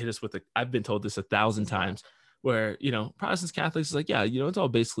of like hit us with I've been told this 1,000 times, where, you know, Protestants, Catholics is like, yeah, you know, it's all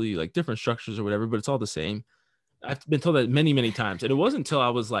basically like different structures or whatever, but it's all the same. I've been told that many, many times. And it wasn't until I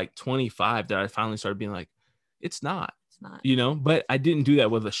was like 25 that I finally started being like, it's not. You know, but I didn't do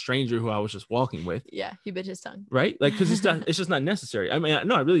that with a stranger who I was just walking with. Yeah, he bit his tongue. Right? Like, because it's just not necessary. I mean,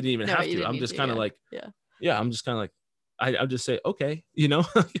 no, I really didn't even have to. I'm just kind of like, I'm just kind of like, I'll just say, okay, you know,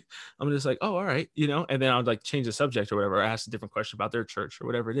 I'm just like, oh, all right, you know, and then I'll like change the subject or whatever, or ask a different question about their church or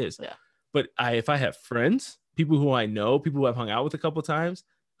whatever it is. Yeah. But if I have friends, people who I know, people who I've hung out with a couple of times,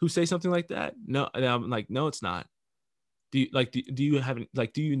 who say something like that, no, and I'm like, no, it's not. Do you have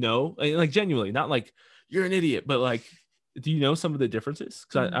like, do you know, like genuinely, not like you're an idiot, but like, do you know some of the differences?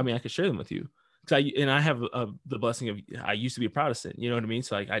 Because I mean, I could share them with you. Because I have the blessing of, I used to be a Protestant, you know what I mean?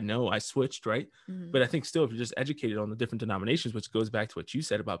 So like, I know I switched, right? But I think still, if you're just educated on the different denominations, which goes back to what you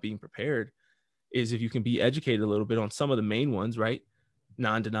said about being prepared, is if you can be educated a little bit on some of the main ones, right?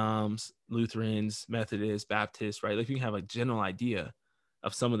 Non-denoms, Lutherans, Methodists, Baptists, right? Like you can have a general idea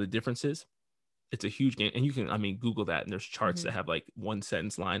of some of the differences. It's a huge game. And you can, I mean, Google that, and there's charts that have like one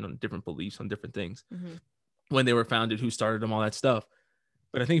sentence line on different beliefs on different things. When they were founded, who started them, all that stuff.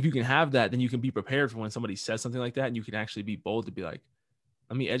 But I think if you can have that, then you can be prepared for when somebody says something like that, and you can actually be bold to be like,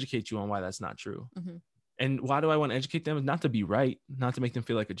 let me educate you on why that's not true. And why do I want to educate them? Not to be right, not to make them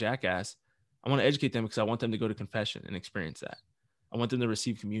feel like a jackass. I want to educate them because I want them to go to confession and experience that. I want them to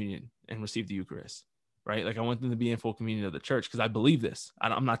receive communion and receive the Eucharist, right? Like I want them to be in full communion of the church because I believe this.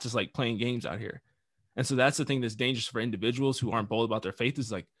 I'm not just like playing games out here. And so that's the thing that's dangerous for individuals who aren't bold about their faith, is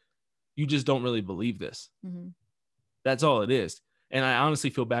like, you just don't really believe this. That's all it is. And I honestly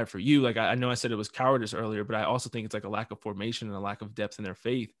feel bad for you. Like, I know I said it was cowardice earlier, but I also think it's like a lack of formation and a lack of depth in their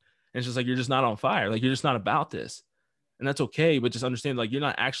faith. And it's just like, you're just not on fire. Like, you're just not about this. And that's okay. But just understand, like, you're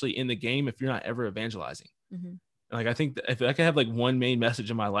not actually in the game if you're not ever evangelizing. Like, I think if I could have like one main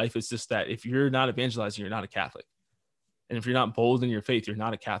message in my life, it's just that if you're not evangelizing, you're not a Catholic. And if you're not bold in your faith, you're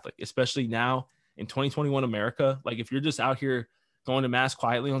not a Catholic, especially now in 2021 America. Like, if you're just out here going to mass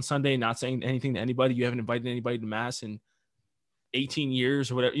quietly on Sunday, not saying anything to anybody, you haven't invited anybody to mass in 18 years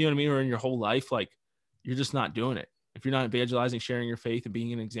or whatever, you know what I mean? Or in your whole life, like, you're just not doing it. If you're not evangelizing, sharing your faith and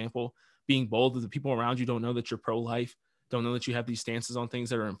being an example, being bold, that the people around you don't know that you're pro-life, don't know that you have these stances on things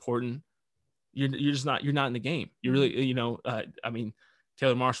that are important, you're not in the game. You're really, you know, I mean,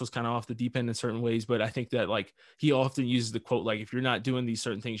 Taylor Marshall's kind of off the deep end in certain ways, but I think that like he often uses the quote, like, if you're not doing these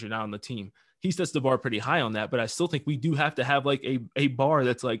certain things, you're not on the team. He sets the bar pretty high on that, but I still think we do have to have like a bar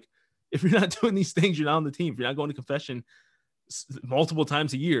that's like, if you're not doing these things, you're not on the team. If you're not going to confession multiple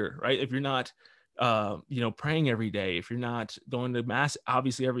times a year, right? If you're not, you know, praying every day, if you're not going to mass,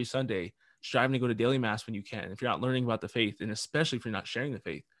 obviously every Sunday, striving to go to daily mass when you can, if you're not learning about the faith, and especially if you're not sharing the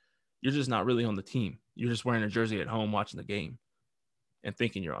faith, you're just not really on the team. You're just wearing a jersey at home, watching the game. and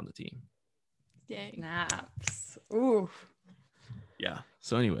thinking you're on the team. Dang. Snaps. Ooh. Yeah.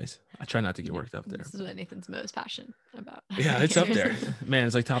 So anyways, I try not to get worked up there. This is what Nathan's most passionate about. Yeah, it's up there, man.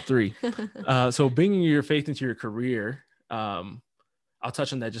 It's like top 3. So bringing your faith into your career, I'll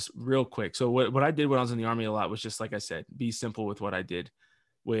touch on that just real quick. So what I did when I was in the Army a lot was just, like I said, be simple with what I did,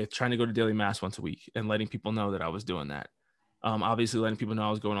 with trying to go to daily mass once a week and letting people know that I was doing that. Obviously letting people know I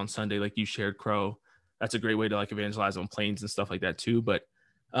was going on Sunday, like you shared, Crow. That's a great way to like evangelize on planes and stuff like that too. But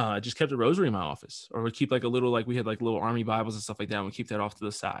just kept a rosary in my office, or would keep like a little, like we had like little Army Bibles and stuff like that. And we keep that off to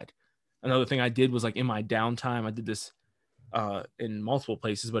the side. Another thing I did was like in my downtime, I did this in multiple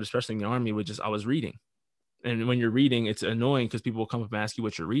places, but especially in the Army, I was reading. And when you're reading, it's annoying because people will come up and ask you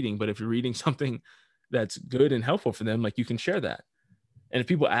what you're reading. But if you're reading something that's good and helpful for them, like you can share that. And if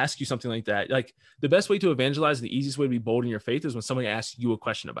people ask you something like that, like the best way to evangelize, the easiest way to be bold in your faith is when somebody asks you a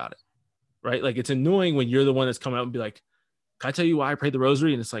question about it, right? Like it's annoying when you're the one that's coming out and be like, can I tell you why I prayed the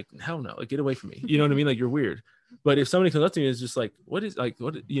rosary? And it's like, hell no, like get away from me. You know what I mean? Like you're weird. But if somebody comes up to me and is just like, what,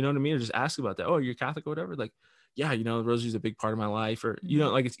 you know what I mean? Or just ask about that. Oh, you're Catholic or whatever. Like, yeah, you know, the rosary is a big part of my life. Or, you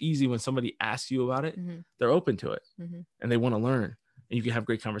know, like it's easy when somebody asks you about it, they're open to it and they want to learn, and you can have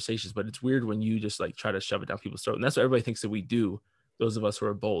great conversations. But it's weird when you just like try to shove it down people's throat. And that's what everybody thinks that we do, those of us who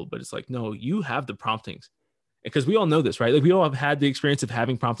are bold. But it's like, no, you have the promptings, because we all know this, right? Like we all have had the experience of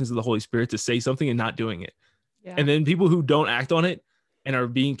having promptings of the Holy Spirit to say something and not doing it. Yeah. And then people who don't act on it and are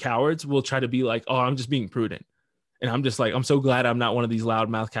being cowards will try to be like, oh, I'm just being prudent. And I'm just like, I'm so glad I'm not one of these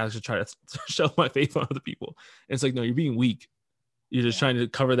loudmouth Catholics who try to show my faith on other people. And it's like, no, you're being weak. You're just trying to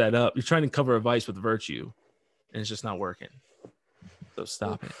cover that up. You're trying to cover a vice with virtue, and it's just not working. So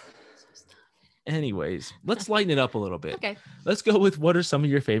stop it. Anyways, let's lighten it up a little bit. Okay. Let's go with, what are some of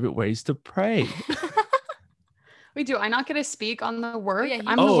your favorite ways to pray? Wait, do I not get to speak on the work? Yeah,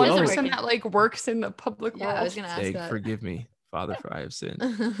 I'm the one person that like works in the public world. I was gonna ask that. Forgive me, Father, for I have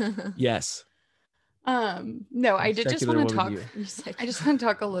sinned. Yes. No, I did just want to talk. I just want to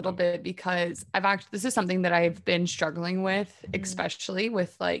talk a little bit because this is something that I've been struggling with, especially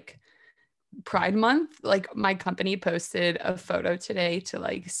with like Pride Month. Like my company posted a photo today to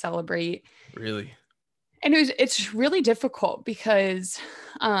like celebrate. Really? And it's really difficult because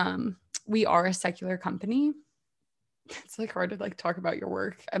we are a secular company. It's like hard to like talk about your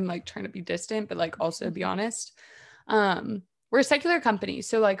work. I'm like trying to be distant, but like also be honest. We're a secular company.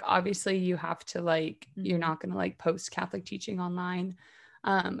 So like, obviously you have to like, you're not going to like post Catholic teaching online.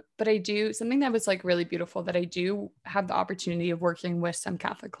 But I do something that was like really beautiful, that I do have the opportunity of working with some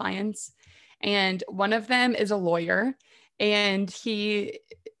Catholic clients. And one of them is a lawyer, and he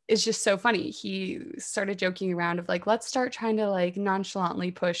is just so funny. He started joking around of like, let's start trying to like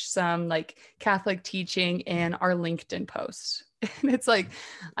nonchalantly push some like Catholic teaching in our LinkedIn post. And it's like,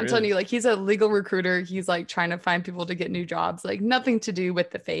 I'm telling you, like, he's a legal recruiter. He's like trying to find people to get new jobs, like nothing to do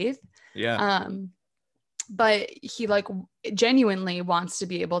with the faith. Yeah. But he like genuinely wants to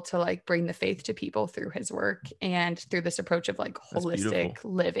be able to like bring the faith to people through his work and through this approach of like holistic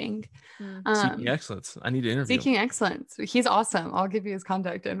living. Seeking excellence. I need to interview Seeking excellence. He's awesome. I'll give you his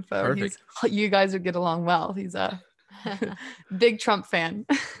contact info. Perfect. You guys would get along well. He's a big Trump fan.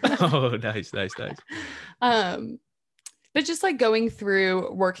 Oh, nice. But just like going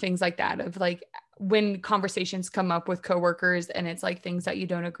through work things like that, of like when conversations come up with coworkers and it's like things that you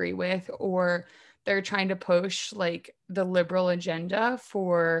don't agree with, or they're trying to push like the liberal agenda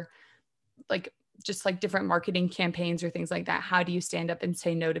for like just like different marketing campaigns or things like that. How do you stand up and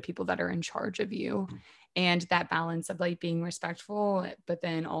say no to people that are in charge of you? And that balance of like being respectful, but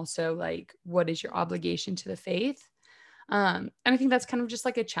then also like, what is your obligation to the faith? And I think that's kind of just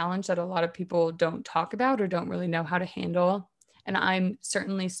like a challenge that a lot of people don't talk about or don't really know how to handle. And I'm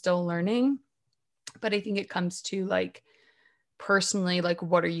certainly still learning, but I think it comes to like personally, like,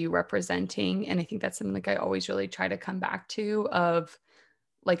 what are you representing? And I think that's something like I always really try to come back to, of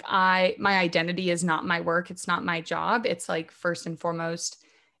like, my identity is not my work. It's not my job. It's like first and foremost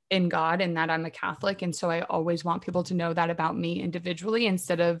in God, and that I'm a Catholic. And so I always want people to know that about me individually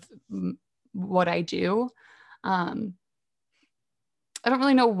instead of what I do. I don't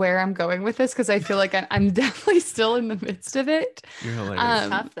really know where I'm going with this, because I feel like I'm definitely still in the midst of it. You're hilarious.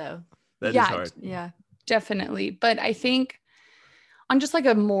 Tough though. That is hard. Yeah, definitely. But I think on just like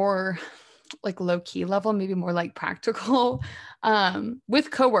a more like low key level, maybe more like practical, with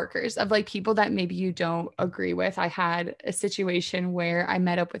coworkers, of like people that maybe you don't agree with. I had a situation where I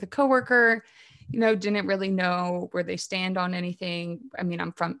met up with a coworker, didn't really know where they stand on anything. I mean,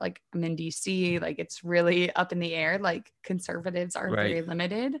 I'm in DC, like it's really up in the air. Like conservatives are very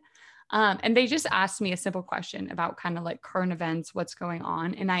limited. And they just asked me a simple question about kind of like current events, what's going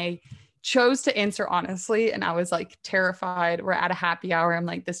on. And I chose to answer honestly. And I was like terrified. We're at a happy hour. I'm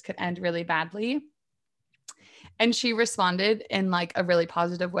like, this could end really badly. And she responded in like a really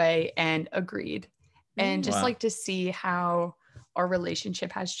positive way and agreed. And just Wow. like to see how our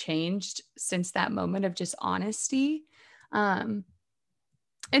relationship has changed since that moment of just honesty. And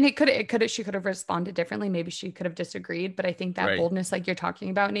she could have responded differently. Maybe she could have disagreed, but I think that Right. boldness, like you're talking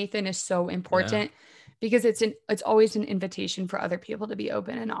about, Nathan, is so important because it's always an invitation for other people to be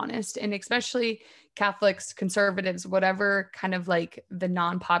open and honest. And especially Catholics, conservatives, whatever kind of like the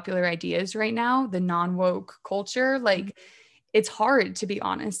non-popular ideas right now, the non-woke culture, like it's hard to be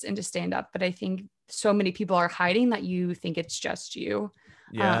honest and to stand up. But I think so many people are hiding that you think it's just you.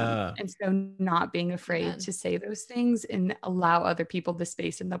 Yeah. And so not being afraid Amen. to say those things and allow other people the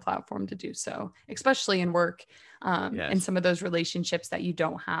space and the platform to do so, especially in work, Yes. and some of those relationships that you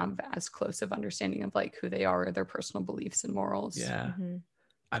don't have as close of understanding of like who they are or their personal beliefs and morals. Yeah. Mhm.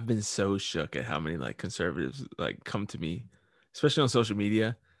 I've been so shook at how many like conservatives like come to me, especially on social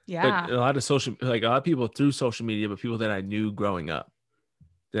media. Yeah. Like a lot of people through social media, but people that I knew growing up,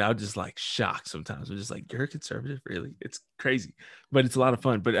 that I was just like shocked sometimes. I'm just like, you're a conservative, really? It's crazy, but it's a lot of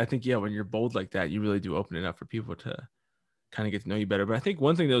fun. But I think, yeah, when you're bold like that, you really do open it up for people to kind of get to know you better. But I think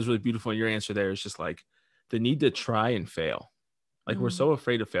one thing that was really beautiful in your answer there is just like the need to try and fail. Like we're so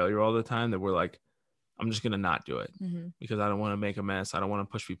afraid of failure all the time that we're like, I'm just going to not do it Mhm. because I don't want to make a mess. I don't want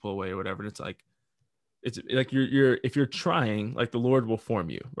to push people away or whatever. And it's like you're if you're trying, like the Lord will form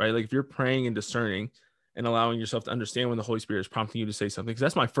you, right? Like if you're praying and discerning and allowing yourself to understand when the Holy Spirit is prompting you to say something, because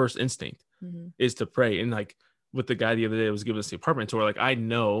that's my first instinct Mhm. is to pray. And like with the guy the other day that was giving us the apartment tour, like I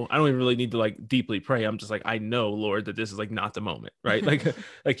know I don't even really need to like deeply pray. I'm just like, I know, Lord, that this is like not the moment, right?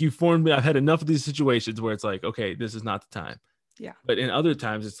 Like you formed me. I've had enough of these situations where it's like, okay, this is not the time. Yeah. But in other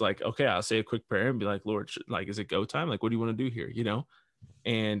times it's like, okay, I'll say a quick prayer and be like, Lord, like, is it go time? Like, what do you want to do here? You know?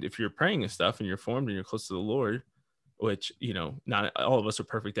 And if you're praying and stuff and you're formed and you're close to the Lord, which, you know, not all of us are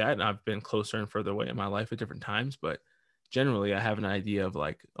perfect at, and I've been closer and further away in my life at different times, but generally I have an idea of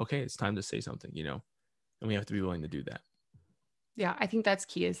like, okay, it's time to say something, you know, and we have to be willing to do that. Yeah, I think that's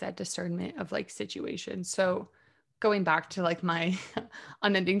key, is that discernment of like situations. So going back to like my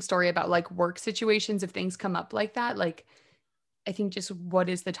unending story about like work situations, if things come up like that, like I think just what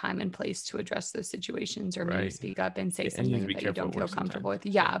is the time and place to address those situations or maybe Right. speak up and say Yeah, and you have something to be that you careful don't at feel work comfortable with.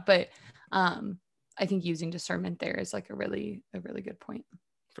 sometimes. Yeah, but I think using discernment there is like a really good point.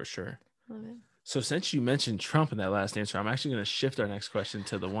 For sure. Love it. So since you mentioned Trump in that last answer, I'm actually going to shift our next question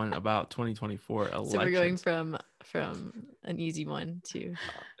to the one about 2024 elections. So we're going from an easy one to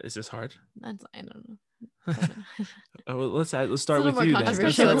Is this hard? that's I don't know. Well, let's start It's a little with more you then.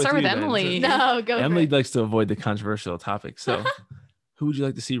 controversial. Let's start with you then. Emily. No, go Emily for it. likes to avoid the controversial topics. So who would you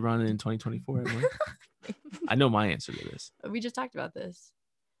like to see running in 2024, Emily? I know my answer to this. We just talked about this.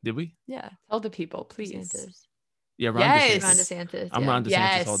 Did we? Yeah. Tell the people, please. DeSantis. Yeah, Ron Yes. Ron DeSantis. DeSantis. I'm yeah. Ron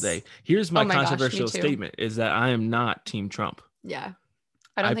DeSantis all Yes. day. Here's my Oh my gosh, me controversial too. statement is that I am not Team Trump. Yeah.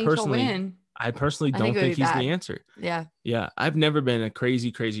 I don't I think he'll personally- win. I personally I don't think it would think be he's bad. the answer. Yeah. Yeah, I've never been a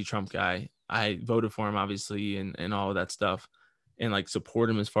crazy Trump guy. I voted for him, obviously, and all of that stuff, and like support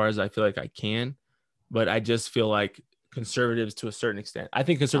him as far as I feel like I can. But I just feel like conservatives, to a certain extent, I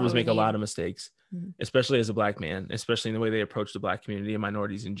think conservatives what we make a lot need. of mistakes, Mhm. especially as a Black man, especially in the way they approach the Black community and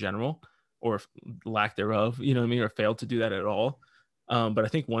minorities in general, or lack thereof. You know what I mean? Or fail to do that at all. But I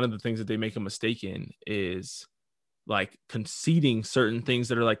think one of the things that they make a mistake in is like conceding certain things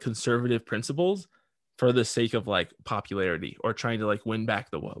that are like conservative principles for the sake of like popularity or trying to like win back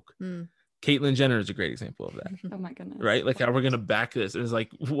the woke. Mm. Caitlyn Jenner is a great example of that, Oh my goodness. right? Like how we're gonna back this. And it's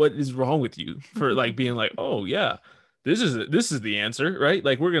like, what is wrong with you for like being like, oh yeah, this is the answer, right?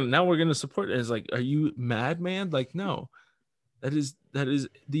 Like we're gonna support it. And it's like, are you mad, man? Like, no, that is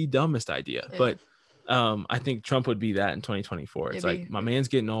the dumbest idea. Yeah. But I think Trump would be that in 2024. It's It'd like be- my man's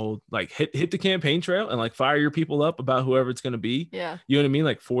getting old. Like hit the campaign trail and like fire your people up about whoever it's gonna be. Yeah. You know what I mean?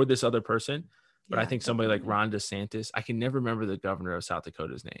 Like for this other person. But I Yeah, think somebody like definitely. Ron DeSantis, I can never remember the governor of South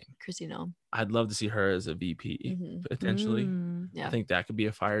Dakota's name. Chrissy Noem. I'd love to see her as a VP Mhm. potentially. Mm. Yeah. I think that could be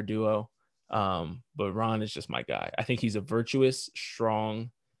a fire duo. But Ron is just my guy. I think he's a virtuous,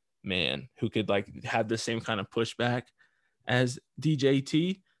 strong man who could like have the same kind of pushback as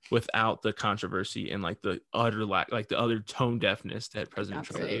DJT without the controversy and like the utter like the other tone deafness that President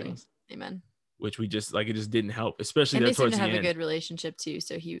Trump gave Absolutely. us, Amen. which we just like it just didn't help, especially And there they seem towards to the have a end. good relationship too.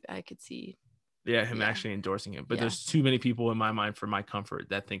 So I could see. Yeah, him Yeah. actually endorsing him. But Yeah. there's too many people in my mind for my comfort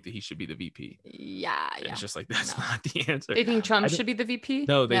that think that he should be the VP. Yeah. And Yeah. it's just like that's No. not the answer. They think Trump I don't- should be the VP?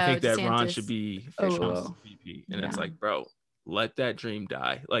 No, they No, think that Ron DeSantis should be for Trump's sure. VP. And it's Yeah. like, bro, let that dream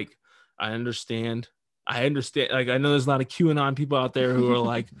die. Like, I understand I understand. Like, I know there's a lot of QAnon people out there who are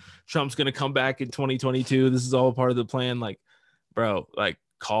like, Trump's going to come back in 2022. This is all part of the plan. Like, bro, like,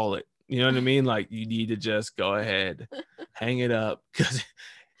 call it. You know what I mean? Like, you need to just go ahead, hang it up, because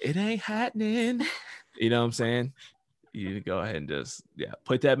it ain't happening. You know what I'm saying? You need to go ahead and just,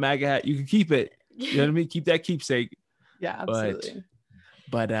 put that MAGA hat. You can keep it. You know what I mean? Keep that keepsake. Yeah, absolutely.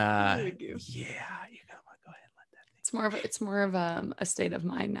 But yeah, Thank you you. gotta go ahead and let that thing. It's more of a state of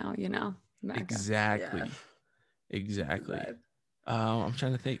mind now, you know. MAGA. Exactly. Yeah. Exactly. Right. I'm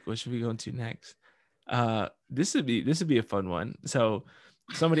trying to think. What should we go into next? This would be a fun one. So,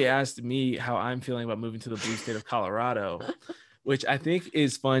 somebody asked me how I'm feeling about moving to the blue state of Colorado, which I think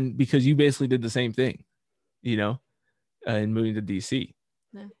is fun because you basically did the same thing, you know, and moving to DC.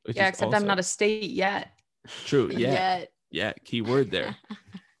 Yeah, except I'm not a state yet. True. Yeah. Yet. Yeah. Keyword there.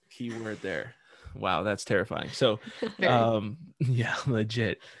 Keyword there. Wow, that's terrifying. So, yeah,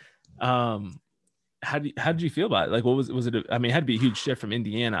 legit. How did you feel about it? Like, what was it? I mean, it had to be a huge shift from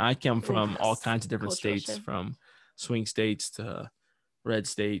Indiana. I come from all kinds of different states, shift. from swing states to red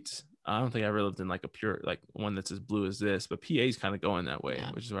states. I don't think I ever lived in like a pure, like one that's as blue as this, but PA is kind of going that way,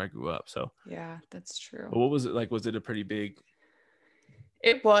 which is where I grew up. So yeah, that's true. But what was it like? Was it a pretty big?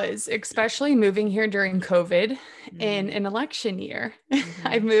 It was, especially moving here during COVID in an election year.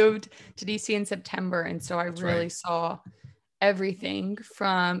 I moved to DC in September. And so I really saw everything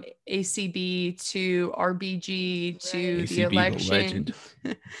from ACB to RBG to ACB, the election. The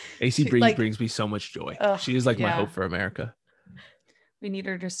legend. ACB brings me so much joy. She is like my hope for America. We need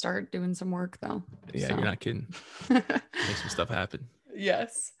her to start doing some work though. Yeah, so. You're not kidding. Make some stuff happen.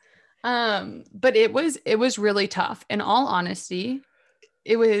 Yes. But it was really tough. In all honesty,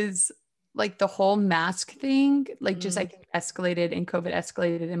 it was like the whole mask thing, like just I think escalated, and COVID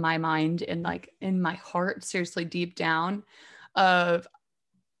escalated in my mind and like in my heart, seriously deep down of,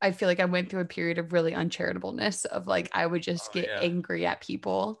 I feel like I went through a period of really uncharitableness of like, I would just get angry at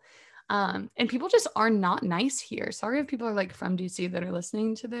people. And people just are not nice here. Sorry if people are like from DC that are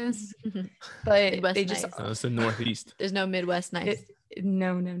listening to this, but Midwest they just, nice. It's the Northeast. There's no Midwest nice.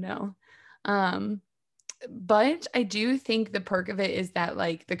 No. But I do think the perk of it is that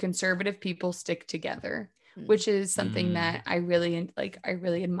like the conservative people stick together, which is something that I really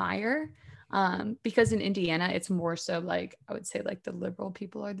admire. Because in Indiana, it's more so like, I would say like the liberal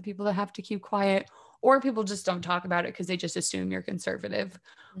people are the people that have to keep quiet, or people just don't talk about it because they just assume you're conservative.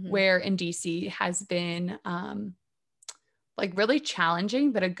 Where in DC has been like really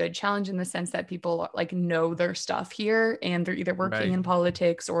challenging, but a good challenge in the sense that people like know their stuff here and they're either working in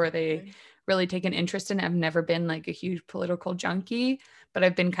politics or they really take an interest in it. I've never been like a huge political junkie, but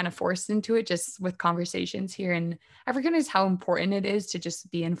I've been kind of forced into it just with conversations here. And I recognize how important it is to just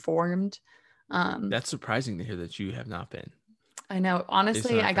be informed. That's surprising to hear that you have not been. I know.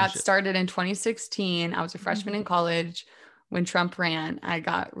 Honestly, I got started in 2016. I was a freshman in college when Trump ran. I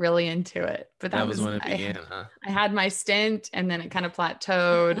got really into it, but that was when it began, huh? I had my stint and then it kind of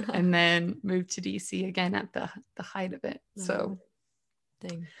plateaued and then moved to DC again at the height of it. So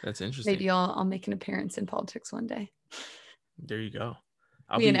that's interesting. Maybe I'll make an appearance in politics one day. There you go.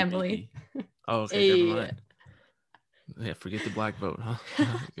 Me and Emily. Oh, okay. Never mind. Yeah, forget the black vote, huh?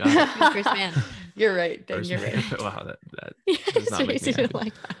 First man. You're right. Dan, you're right. Wow, that does not make me happy.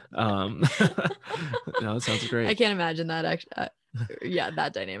 Like that. No, it sounds great. I can't imagine that actually.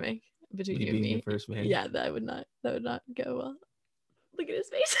 That dynamic between you and me. First man. Yeah, that would not go well. Look at his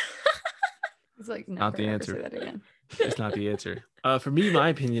face. It's like not the answer. Say that again. It's not the answer. For me, my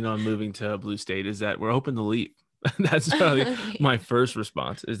opinion on moving to a blue state is that we're open to leave. That's probably my first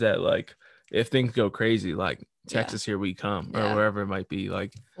response, is that like if things go crazy, like Texas, here we come, or wherever it might be,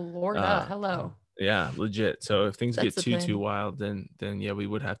 like Florida, hello. Yeah, legit. So if things get too wild, then yeah, we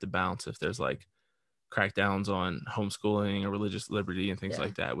would have to bounce if there's like crackdowns on homeschooling or religious liberty and things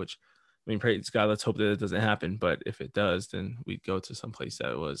like that, which I mean, praise God, let's hope that it doesn't happen. But if it does, then we'd go to some place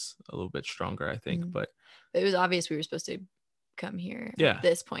that was a little bit stronger, I think. But it was obvious we were supposed to come here at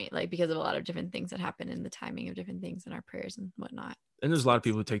this point, like because of a lot of different things that happen in the timing of different things in our prayers and whatnot. And there's a lot of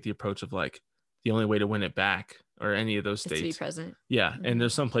people who take the approach of like the only way to win it back, or any of those states, to be present. Yeah. And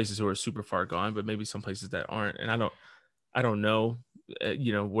there's some places who are super far gone, but maybe some places that aren't. And I don't know,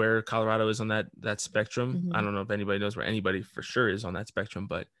 where Colorado is on that spectrum. I don't know if anybody knows where anybody for sure is on that spectrum,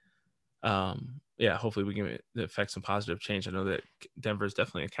 but hopefully we can affect some positive change. I know that Denver is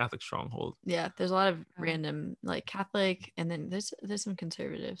definitely a Catholic stronghold. Yeah, there's a lot of random like Catholic, and then there's some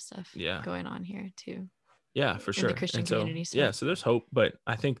conservative stuff going on here too. Yeah, for sure. In the Christian community. So there's hope, but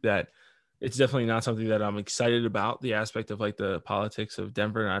I think that it's definitely not something that I'm excited about, the aspect of like the politics of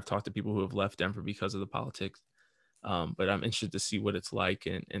Denver. And I've talked to people who have left Denver because of the politics. But I'm interested to see what it's like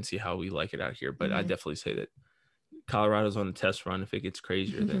and see how we like it out here. But I Mhm. definitely say that Colorado's on the test run. If it gets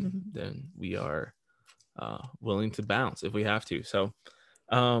crazier, then we are willing to bounce if we have to. So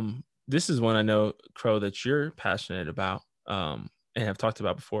this is one I know, Crow, that you're passionate about and have talked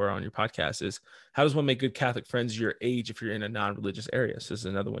about before on your podcast, is how does one make good Catholic friends your age if you're in a non-religious area? So this is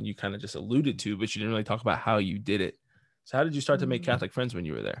another one you kind of just alluded to, but you didn't really talk about how you did it. So how did you start to make Catholic friends when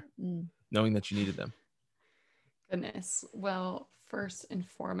you were there, knowing that you needed them? Goodness. Well, first and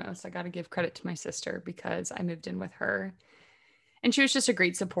foremost, I got to give credit to my sister because I moved in with her and she was just a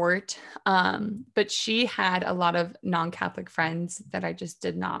great support. But she had a lot of non-Catholic friends that I just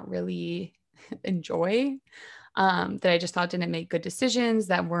did not really enjoy, that I just thought didn't make good decisions,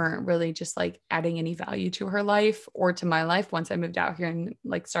 that weren't really just like adding any value to her life or to my life once I moved out here and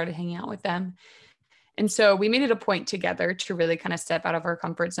like started hanging out with them. And so we made it a point together to really kind of step out of our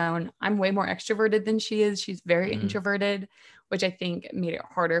comfort zone. I'm way more extroverted than she is. She's very introverted, which I think made it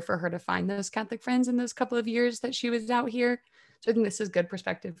harder for her to find those Catholic friends in those couple of years that she was out here. So I think this is good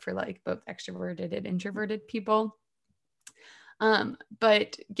perspective for like both extroverted and introverted people.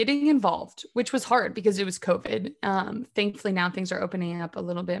 But getting involved, which was hard because it was COVID. Thankfully now things are opening up a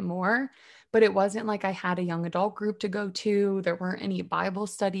little bit more, but it wasn't like I had a young adult group to go to. There weren't any Bible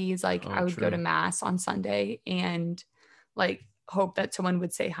studies. Like I would go to mass on Sunday and like hope that someone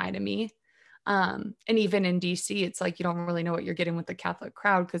would say hi to me. And even in DC, it's like, you don't really know what you're getting with the Catholic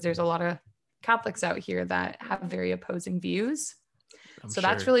crowd because there's a lot of Catholics out here that have very opposing views. So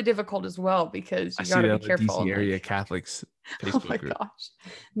that's really difficult as well because you got to be careful. DC area Catholics Facebook oh my group. gosh,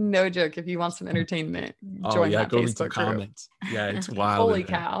 no joke. If you want some entertainment, join that Facebook group. Comments. Yeah, it's wild. Holy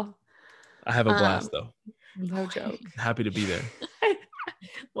cow! I have a blast though. No joke. Happy to be there.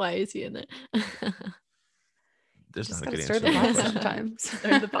 Why is he in it? There's just not a good stir answer. the pot sometimes.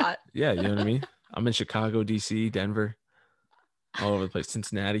 Stir the pot. Yeah, you know what I mean. I'm in Chicago, DC, Denver, all over the place.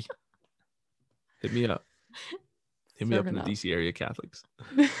 Cincinnati. Hit me up. Hit me up in the DC area Catholics.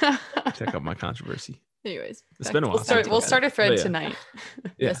 Check out my controversy. Anyways, it's been a while. We'll start a thread tonight.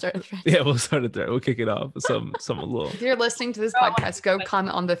 Yeah, start a thread. Yeah, we'll start a thread. We'll kick it off with some a little. If you're listening to this podcast, go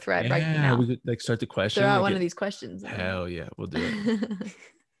comment on the thread right now. We could like start the question. Throw out one of these questions. Hell yeah, we'll do it.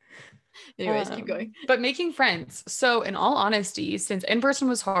 Anyways, keep going. But making friends. So in all honesty, since in-person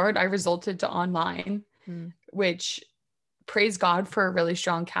was hard, I resulted to online, which praise God for a really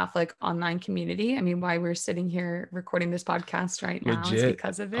strong Catholic online community. I mean, why we're sitting here recording this podcast right now is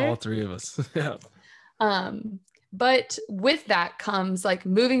because of it. All three of us. Yeah. But with that comes like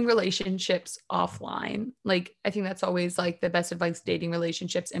moving relationships offline. Like, I think that's always like the best advice, dating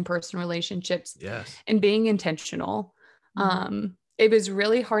relationships, in-person relationships, and being intentional. It was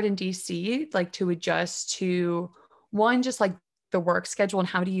really hard in DC, like to adjust to one, just like the work schedule and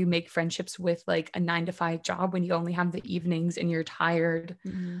how do you make friendships with like a 9-to-5 job when you only have the evenings and you're tired,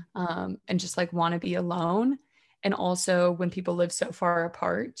 and just like want to be alone. And also when people live so far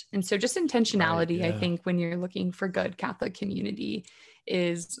apart. And so just intentionality, I think when you're looking for good Catholic community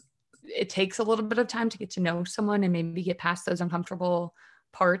is it takes a little bit of time to get to know someone and maybe get past those uncomfortable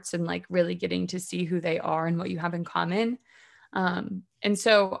parts and like really getting to see who they are and what you have in common. And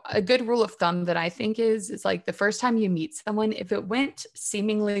so a good rule of thumb that I think is like the first time you meet someone, if it went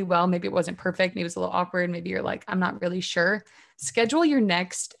seemingly well, maybe it wasn't perfect, maybe it was a little awkward, maybe you're like, I'm not really sure, schedule your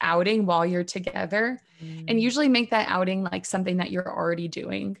next outing while you're together and usually make that outing like something that you're already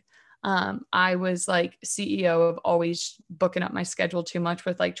doing. I was like CEO of always booking up my schedule too much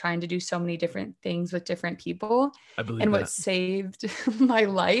with like trying to do so many different things with different people. And what saved my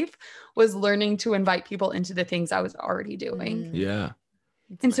life was learning to invite people into the things I was already doing. Yeah.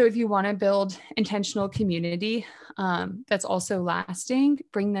 And so if you want to build intentional community that's also lasting,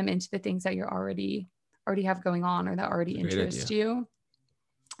 bring them into the things that you're already have going on or that already interest you.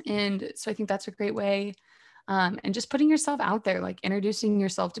 And so I think that's a great way. And just putting yourself out there, like introducing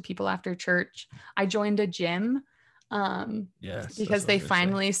yourself to people after church. I joined a gym because they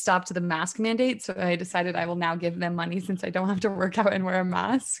finally stopped the mask mandate. So I decided I will now give them money since I don't have to work out and wear a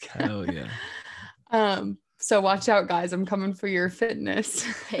mask. Hell yeah. So watch out, guys. I'm coming for your fitness.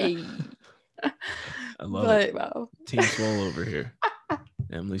 Hey. I love it. Wow. Team Swole over here.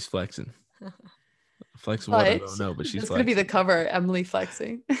 Emily's flexing. Flex what? I don't know, but she's going to be the cover, Emily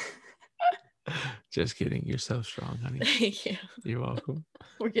flexing. Just kidding. You're so strong, honey. Thank you. You're welcome.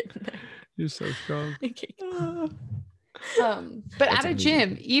 We're getting there. You're so strong. Okay. But at a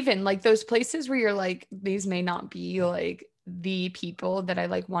gym, even like those places where you're like, these may not be like the people that I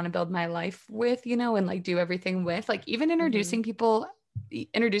like want to build my life with, you know, and like do everything with, like even introducing people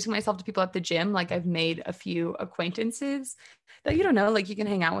introducing myself to people at the gym, like I've made a few acquaintances that you don't know, like you can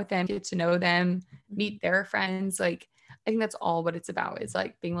hang out with them, get to know them, meet their friends. Like I think that's all what it's about, is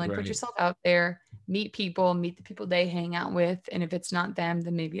like being like, put yourself out there, meet people, meet the people they hang out with. And if it's not them,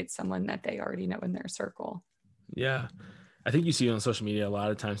 then maybe it's someone that they already know in their circle. Yeah. I think you see on social media a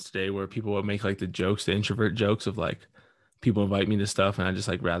lot of times today where people will make like the jokes, the introvert jokes of like, people invite me to stuff and I just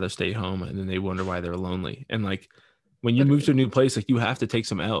like rather stay home, and then they wonder why they're lonely. And like when you move to a new place, like you have to take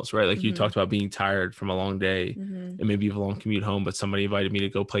some L's, right? Like you talked about being tired from a long day and maybe you have a long commute home, but somebody invited me to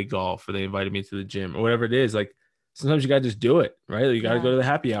go play golf, or they invited me to the gym, or whatever it is. Like sometimes you got to just do it, right? Like you got to go to the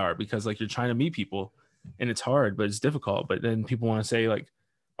happy hour because like you're trying to meet people and it's hard, but it's difficult. But then people want to say like,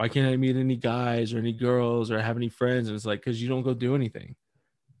 why can't I meet any guys or any girls or have any friends? And it's like, because you don't go do anything.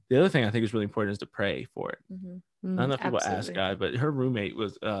 The other thing I think is really important is to pray for it. Not enough people ask God, but her roommate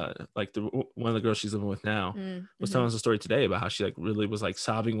was like one of the girls she's living with now was telling us a story today about how she like really was like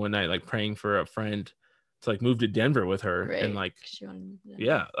sobbing one night, like praying for a friend to like move to Denver with her. And like,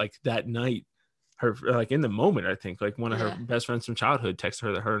 like that night, her like in the moment, I think like one of her best friends from childhood texted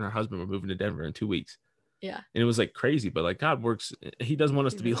her that her and her husband were moving to Denver in 2 weeks. And it was like crazy, but like God works. He doesn't want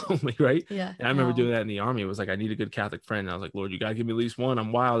us to be lonely, right? And I remember doing that in the Army. It was like, I need a good Catholic friend. And I was like, Lord, you gotta give me at least one.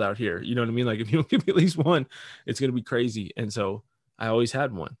 I'm wild out here. You know what I mean? Like if you don't give me at least one, it's gonna be crazy. And so I always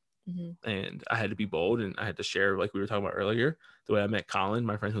had one, and I had to be bold, and I had to share, like we were talking about earlier, the way I met Colin,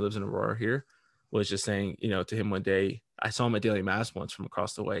 my friend who lives in Aurora here, was just saying, you know, to him one day, I saw him at daily mass once from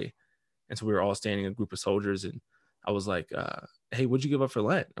across the way, and so we were all standing, a group of soldiers, and I was like, hey, what'd you give up for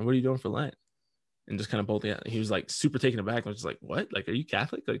Lent? And what are you doing for Lent? And just kind of boldly, he was like super taken aback. I was just like, what? Like, are you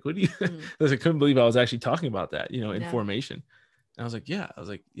Catholic? Like, what do you, I couldn't believe I was actually talking about that, you know, in formation. And I was like, yeah,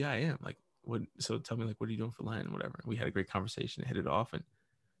 I am. Like, what? So tell me, like, what are you doing for Lent and whatever. We had a great conversation and hit it off. And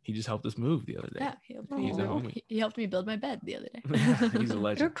he just helped us move the other day. Yeah, he helped me build my bed the other day. He's a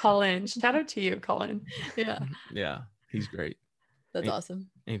legend. Good Colin. Shout out to you, Colin. Yeah, he's great. That's awesome.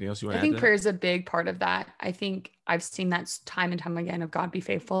 Anything else you want to add? I think prayer is a big part of that. I think I've seen that time and time again of God be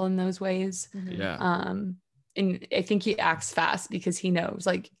faithful in those ways. And I think he acts fast because he knows,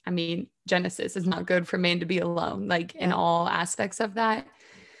 like, I mean, Genesis is not good for man to be alone, like in all aspects of that.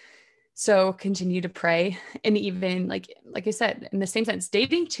 So continue to pray. And even like I said, in the same sense,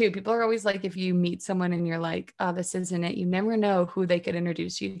 dating too, people are always like, if you meet someone and you're like, oh, this isn't it, you never know who they could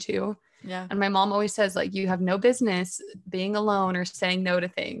introduce you to. And my mom always says, like, you have no business being alone or saying no to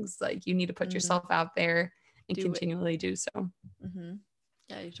things. Like, you need to put yourself out there and continually do so.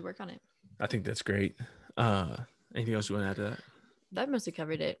 Yeah, you have to work on it. I think that's great. Anything else you want to add to that? That mostly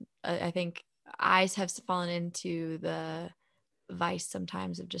covered it. I think I have fallen into the vice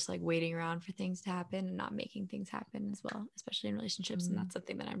sometimes of just like waiting around for things to happen and not making things happen as well, especially in relationships. And that's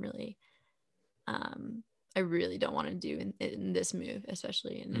something that I'm really I really don't want to do in this move,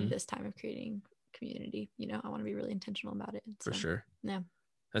 especially in this time of creating community. You know, I want to be really intentional about it. For sure. Yeah.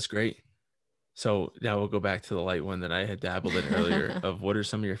 That's great. So now we'll go back to the light one that I had dabbled in earlier of what are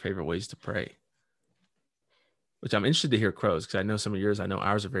some of your favorite ways to pray? Which I'm interested to hear Crow's, because I know some of yours, I know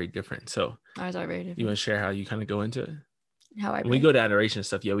ours are very different. So ours are very different. You want to share how you kind of go into it? How I pray. When we go to adoration and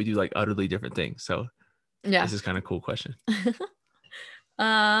stuff, we do like utterly different things. So this is kind of a cool question.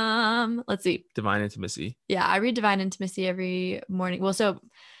 Let's see. Divine intimacy. Yeah, I read Divine Intimacy every morning. Well, so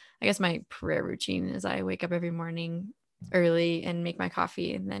I guess my prayer routine is I wake up every morning early and make my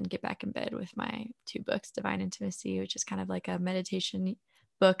coffee and then get back in bed with my 2 books, Divine Intimacy, which is kind of like a meditation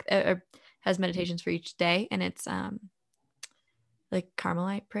book, or has meditations for each day, and it's like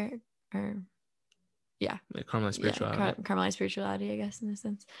Carmelite prayer, or like Carmelite spirituality. Carmelite spirituality, I guess, in a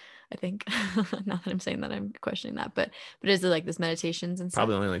sense. I think not that I'm saying that I'm questioning that, but is it like this meditations and stuff?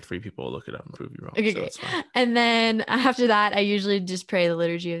 Probably only like 3 people will look it up and prove you wrong. Okay, so great. And then after that, I usually just pray the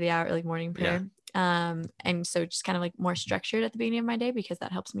liturgy of the hour, like morning prayer. And so just kind of like more structured at the beginning of my day, because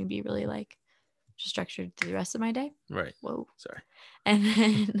that helps me be really like just structured through the rest of my day. Right. Whoa. Sorry. And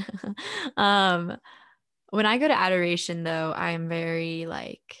then when I go to adoration, though, I'm very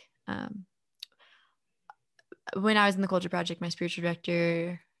like when I was in the Culture Project, my spiritual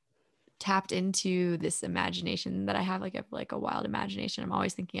director tapped into this imagination that I have, like a wild imagination. I'm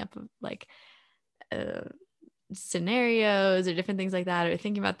always thinking up of like scenarios or different things like that, or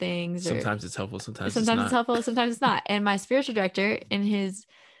thinking about things. Sometimes it's helpful, sometimes it's helpful, sometimes it's not. And my spiritual director, in his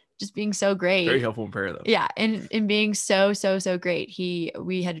just being so great, very helpful in prayer though. Yeah, and being so great,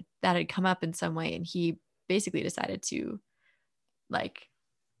 that had come up in some way, and he basically decided to like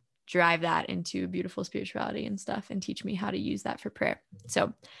drive that into beautiful spirituality and stuff, and teach me how to use that for prayer.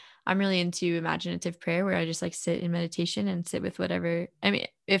 So I'm really into imaginative prayer, where I just like sit in meditation and sit with whatever, I mean,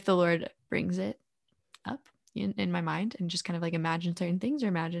 if the Lord brings it up, in my mind and just kind of like imagine certain things or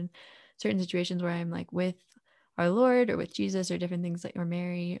imagine certain situations where I'm like with our Lord or with Jesus or different things like or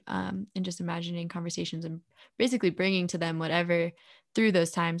Mary, and just imagining conversations and basically bringing to them whatever through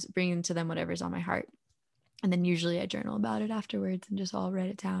those times, bringing to them whatever's on my heart. And then usually I journal about it afterwards and just all write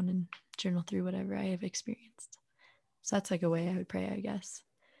it down and journal through whatever I have experienced. So that's like a way I would pray, I guess.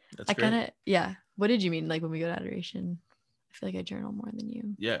 That's great. Yeah. What did you mean? Like when we go to adoration, I feel like I journal more than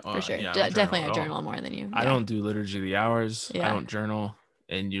you. Yeah, For sure. yeah, Definitely I at journal all. more than you. I don't do liturgy of the hours. Yeah. I don't journal,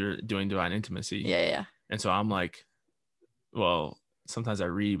 and you're doing divine intimacy. Yeah. And so I'm like, well, sometimes I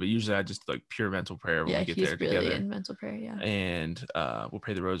read, but usually I just like pure mental prayer when we get there really together. In mental prayer, yeah. And we'll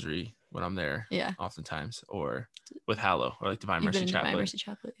pray the rosary when I'm there. Yeah. Oftentimes, or with Hallow or like Divine Mercy Chaplet. Divine Mercy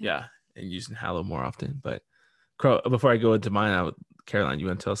Chaplet. Yeah, and using Hallow more often. But before I go into mine, Caroline, you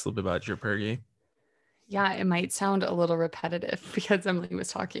want to tell us a little bit about your prayer game? Yeah, it might sound a little repetitive because Emily was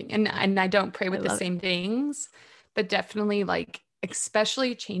talking, and I don't pray with the same things, but definitely like,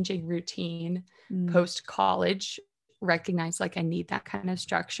 especially changing routine post college, recognize like I need that kind of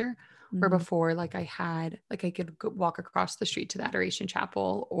structure. Where before, like I could walk across the street to the Adoration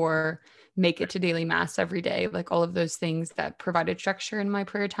Chapel or make it to daily mass every day, like all of those things that provided structure in my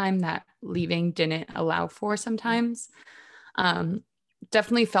prayer time that leaving didn't allow for sometimes.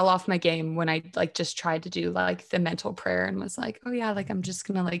 Definitely fell off my game when I like just tried to do like the mental prayer and was like, oh yeah, like I'm just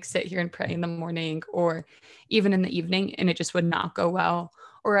gonna like sit here and pray in the morning or even in the evening, and it just would not go well.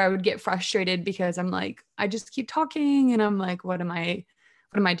 Or I would get frustrated because I'm like, I just keep talking and I'm like, what am I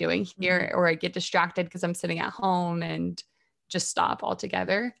doing here? Or I get distracted because I'm sitting at home and just stop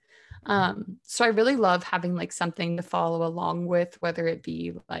altogether. So I really love having like something to follow along with, whether it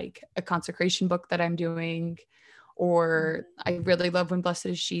be like a consecration book that I'm doing, or I really love when Blessed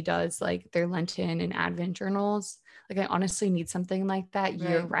Is She does like their Lenten and Advent journals. Like I honestly need something like that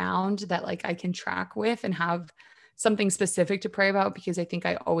year round that like I can track with and have something specific to pray about, because I think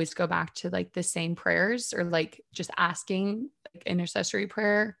I always go back to like the same prayers or like just asking like intercessory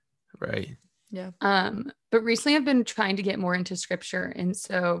prayer. Right. Yeah. But recently I've been trying to get more into scripture. And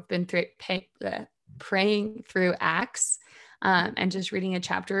so I've been praying through Acts and just reading a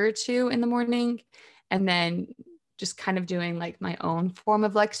chapter or two in the morning, and then just kind of doing like my own form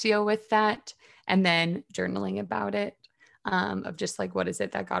of Lectio with that, and then journaling about it, of just like, what is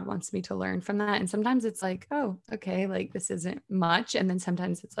it that God wants me to learn from that? And sometimes it's like, oh, okay, like this isn't much. And then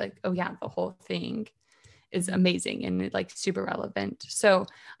sometimes it's like, oh yeah, the whole thing is amazing and like super relevant. So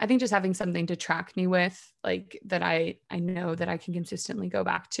I think just having something to track me with, like that I know that I can consistently go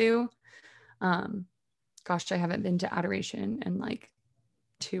back to. Gosh, I haven't been to adoration in like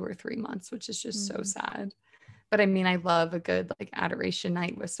 2 or 3 months, which is just so sad. But I mean, I love a good like adoration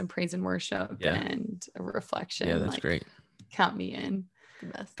night with some praise and worship and a reflection. Yeah, that's like, great. Count me in.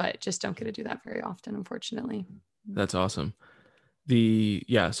 But just don't get to do that very often, unfortunately. That's awesome.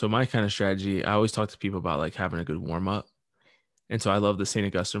 So my kind of strategy, I always talk to people about like having a good warm up. And so I love the St.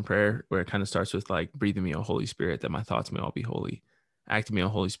 Augustine prayer, where it kind of starts with like, breathe in me, O Holy Spirit, that my thoughts may all be holy. Act in me, O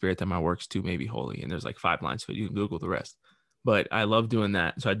Holy Spirit, that my works too may be holy. And there's like 5 lines to it. You can Google the rest. But I love doing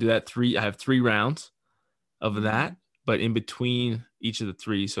that. So I do that I have 3 rounds of that, but in between each of the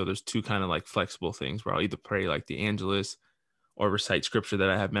 3, so there's 2 kind of like flexible things where I'll either pray like the Angelus or recite scripture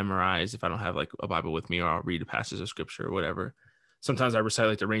that I have memorized if I don't have like a Bible with me, or I'll read a passage of scripture or whatever. Sometimes I recite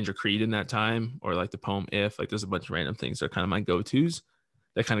like the Ranger Creed in that time, or like the poem If. Like there's a bunch of random things that are kind of my go-tos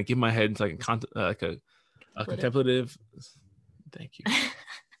that kind of give my head into like a contemplative. Thank you.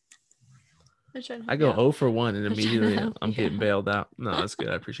 I go 0 for 1 and immediately I'm getting bailed out. No, that's good.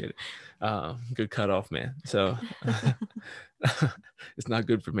 I appreciate it. Good cutoff, man. So it's not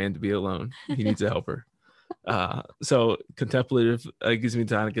good for man to be alone. He needs a helper. So contemplative gives me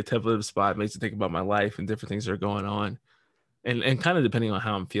time, a contemplative spot, makes me think about my life and different things that are going on. And kind of depending on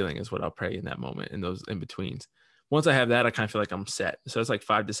how I'm feeling is what I'll pray in that moment, in those in-betweens. Once I have that, I kind of feel like I'm set. So it's like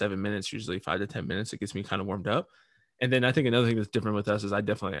 5 to 7 minutes, usually 5 to 10 minutes. It gets me kind of warmed up. And then I think another thing that's different with us is I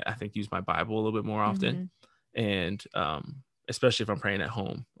think use my Bible a little bit more often. And especially if I'm praying at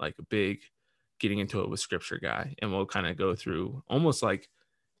home, like a big getting into it with scripture guy. And we'll kind of go through almost like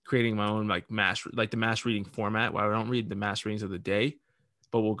creating my own like the mass reading format, where I don't read the mass readings of the day,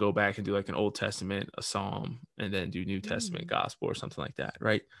 but we'll go back and do like an Old Testament, a Psalm, and then do New Testament gospel or something like that.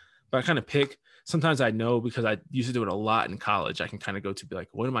 Right. But I kind of pick, sometimes I know, because I used to do it a lot in college, I can kind of go to be like,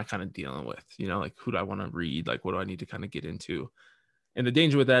 what am I kind of dealing with? You know, like who do I want to read? Like, what do I need to kind of get into? And the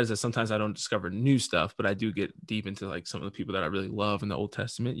danger with that is that sometimes I don't discover new stuff, but I do get deep into like some of the people that I really love in the Old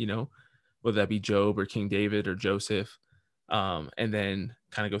Testament, you know, whether that be Job or King David or Joseph. And then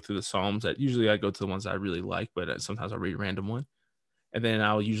kind of go through the Psalms that usually I go to the ones that I really like, but sometimes I'll read a random one. And then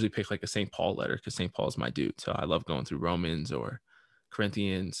I'll usually pick like a St. Paul letter because St. Paul is my dude. So I love going through Romans or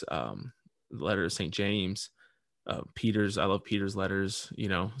Corinthians, the letter of St. James, Peter's. I love Peter's letters, you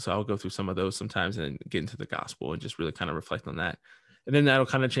know, so I'll go through some of those sometimes and get into the gospel and just really kind of reflect on that. And then that'll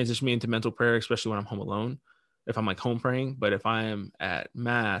kind of transition me into mental prayer, especially when I'm home alone, if I'm like home praying. But if I am at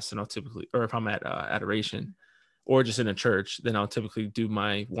mass, and I'll typically, or if I'm at adoration or just in a church, then I'll typically do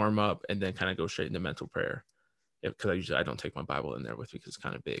my warm up and then kind of go straight into mental prayer. Because I don't take my Bible in there with me because it's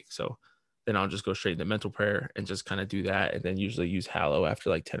kind of big. So then I'll just go straight into mental prayer and just kind of do that. And then usually use Hallow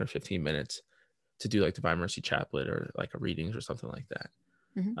after like 10 or 15 minutes to do like Divine Mercy Chaplet or like a readings or something like that.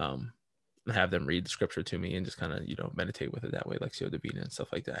 And have them read the scripture to me and just kind of, you know, meditate with it that way, Lectio Divina and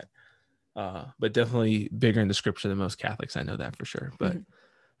stuff like that. But definitely bigger in the scripture than most Catholics. I know that for sure. But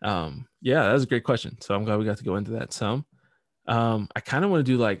yeah, that was a great question. So I'm glad we got to go into that some. I kind of want to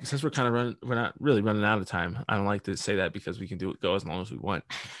do like, since we're not really running out of time. I don't like to say that because we can go as long as we want.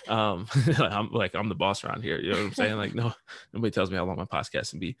 I'm the boss around here. You know what I'm saying? Like, no, nobody tells me how long my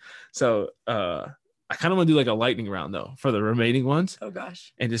podcast can be. So, I kind of want to do like a lightning round though for the remaining ones. Oh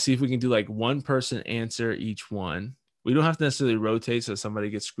gosh. And to see if we can do like one person answer each one. We don't have to necessarily rotate so somebody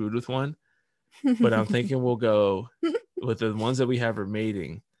gets screwed with one, but I'm thinking we'll go with the ones that we have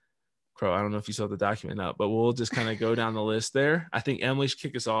remaining. Crow, I don't know if you saw the document up, but we'll just kind of go down the list there. I think Emily should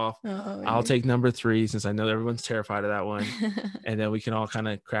kick us off. I'll take number 3 since I know everyone's terrified of that one. And then we can all kind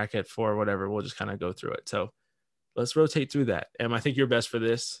of crack at 4 or whatever. We'll just kind of go through it. So let's rotate through that. Em, I think you're best for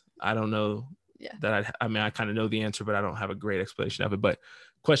this. I don't know that I kind of know the answer, but I don't have a great explanation of it. But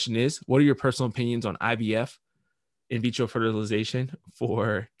question is, what are your personal opinions on IVF, in vitro fertilization,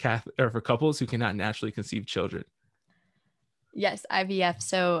 for couples who cannot naturally conceive children? Yes, IVF.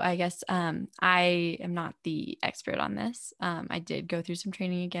 So I guess I am not the expert on this. I did go through some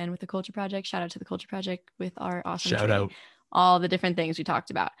training again with the Culture Project. Shout out to the Culture Project with our awesome Shout training. out. All the different things we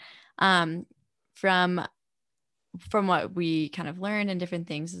talked about. From what we kind of learned and different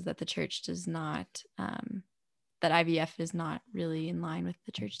things is that the church does not, that IVF is not really in line with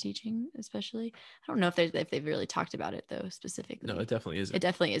the church teaching, especially. I don't know if they've really talked about it though, specifically. No, it definitely isn't. It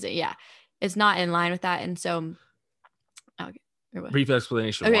definitely isn't. Yeah. It's not in line with that. And so brief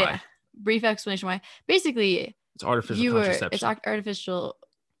explanation why. Yeah. Brief explanation why. Basically, it's artificial contraception. It's artificial.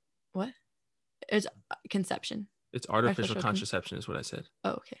 What? It's conception. It's artificial contraception is what I said.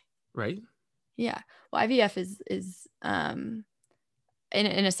 Oh, okay. Right? Yeah. Well, IVF is in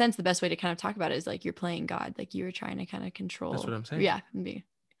a sense, the best way to kind of talk about it is like you're playing God, like you were trying to kind of control. That's what I'm saying. Yeah.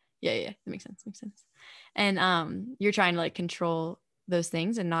 Yeah. That makes sense. And you're trying to like control those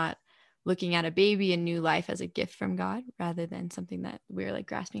things and not looking at a baby and new life as a gift from God rather than something that we're like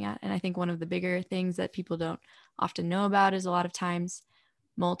grasping at. And I think one of the bigger things that people don't often know about is a lot of times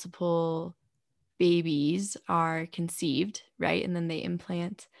multiple babies are conceived, right? And then they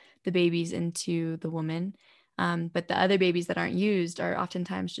implant the babies into the woman. But the other babies that aren't used are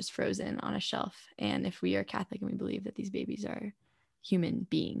oftentimes just frozen on a shelf. And if we are Catholic and we believe that these babies are human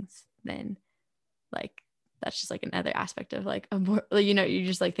beings, then like that's just like another aspect of like, you know, you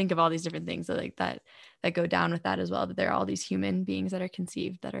just like think of all these different things that go down with that as well, that there are all these human beings that are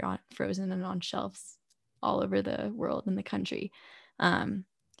conceived that are frozen and on shelves all over the world and the country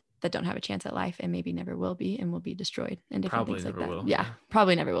that don't have a chance at life and maybe never will be and will be destroyed and different Probably things like that. will. Yeah,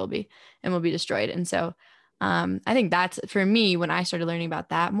 probably never will be and will be destroyed. And so I think that's for me when I started learning about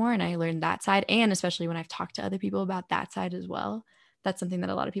that more and I learned that side, and especially when I've talked to other people about that side as well. That's something that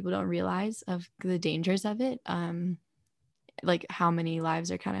a lot of people don't realize of the dangers of it. Like how many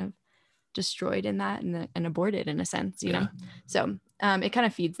lives are kind of destroyed in that and aborted in a sense, you know? So it kind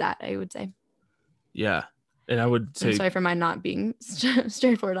of feeds that, I would say. Yeah. And I would say, I'm sorry for my not being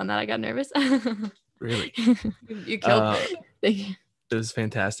straightforward on that. I got nervous. Really? You killed me. It was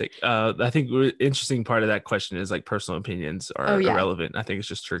fantastic. I think the interesting part of that question is like personal opinions are irrelevant. I think it's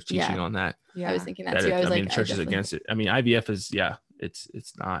just church teaching on that. Yeah. I was thinking that too. I mean, church is against it. I mean, IVF is,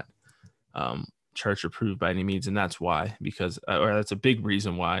 it's not church approved by any means. And that's why, because, or that's a big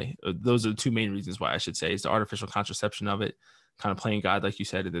reason why, those are the 2 main reasons why I should say is the artificial contraception of it, kind of playing God, like you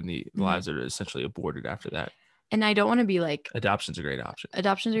said, and then the lives that are essentially aborted after that. And I don't want to be like, adoption's a great option.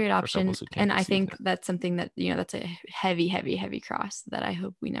 And I think that's something that, you know, that's a heavy, heavy, heavy cross that I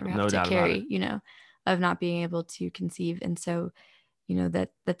hope we never have to carry, you know, of not being able to conceive. And so, you know,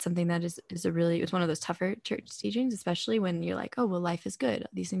 that's something that is it's one of those tougher church teachings, especially when you're like, oh, well, life is good.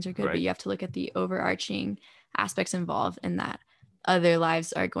 These things are good. Right. But you have to look at the overarching aspects involved in that other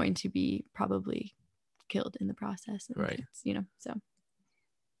lives are going to be probably killed in the process. Right. You know, so.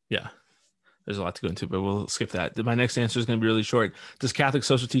 Yeah. There's a lot to go into, but we'll skip that. My next answer is going to be really short. Does Catholic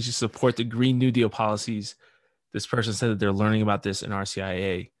social teaching support the Green New Deal policies This person said that they're learning about this in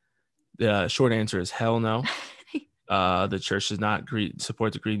RCIA. The short answer is hell no. The church does not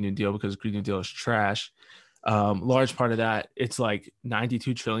support the Green New Deal because the Green New Deal is trash. Large part of that, it's like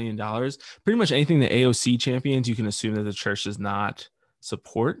 $92 trillion. Pretty much anything that AOC champions, you can assume that the church does not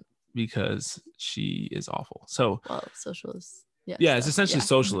support because she is awful. So, well, socialist. Yes, yeah, it's essentially yeah.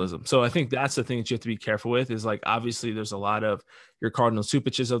 socialism. So I think that's the thing that you have to be careful with is like, obviously there's a lot of your Cardinal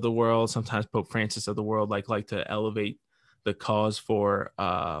Cupiches of the world, sometimes Pope Francis of the world, like to elevate the cause for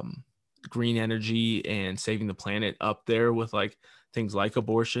green energy and saving the planet up there with like things like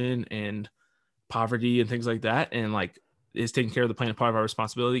abortion and poverty and things like that. And like, is taking care of the planet part of our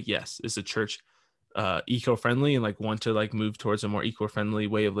responsibility? Yes. Is the church eco-friendly and like want to like move towards a more eco-friendly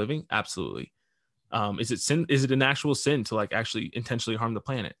way of living? Absolutely. Is it sin? Is it an actual sin to like actually intentionally harm the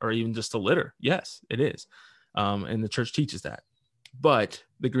planet or even just to litter? Yes, it is. And the church teaches that. But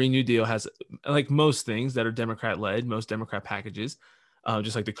the Green New Deal has, like most things that are Democrat led, most Democrat packages,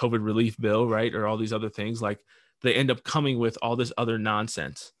 just like the COVID relief bill, right? Or all these other things, like they end up coming with all this other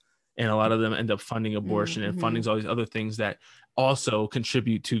nonsense. And a lot of them end up funding abortion and funding all these other things that also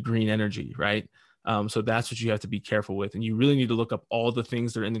contribute to green energy, right? So that's what you have to be careful with. And you really need to look up all the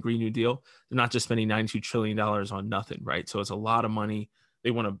things that are in the Green New Deal. They're not just spending $92 trillion on nothing, right? So it's a lot of money.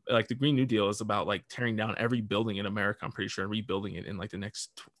 They want to, like the Green New Deal is about like tearing down every building in America, I'm pretty sure, and rebuilding it in like the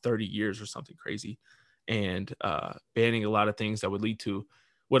next 30 years or something crazy. And banning a lot of things that would lead to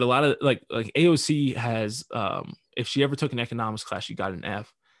what a lot of like AOC has, if she ever took an economics class, she got an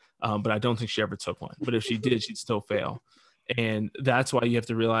F. But I don't think she ever took one. But if she did, she'd still fail. And that's why you have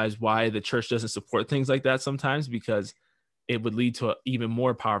to realize why the church doesn't support things like that sometimes, because it would lead to even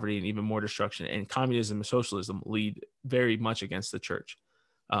more poverty and even more destruction. And communism and socialism lead very much against the church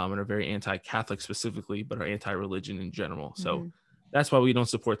and are very anti-Catholic specifically, but are anti-religion in general. So that's why we don't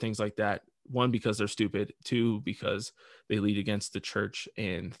support things like that. 1, because they're stupid. 2, because they lead against the church.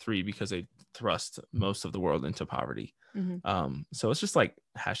 And 3, because they thrust most of the world into poverty. So it's just like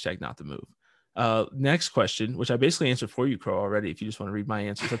hashtag not the move. Next question, which I basically answered for you, Crow, already. If you just want to read my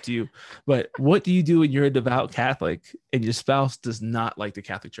answer, it's up to you. But what do you do when you're a devout Catholic and your spouse does not like the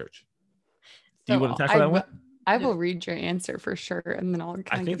Catholic Church? Do you want to tackle that one? I will read your answer for sure, and then I'll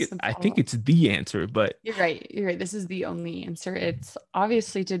kind of I think it's the answer, but you're right. This is the only answer. It's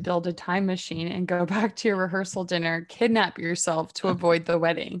obviously to build a time machine and go back to your rehearsal dinner, kidnap yourself to avoid the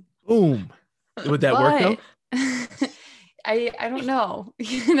wedding. Boom. Would that work though? I don't know.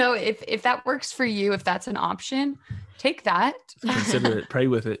 You know, if that works for you, if that's an option, take that. Consider it. Pray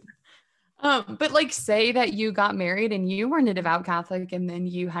with it. But like, say that you got married and you weren't a devout Catholic, and then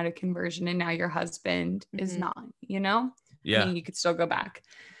you had a conversion, and now your husband is not. You know, yeah, I mean, you could still go back.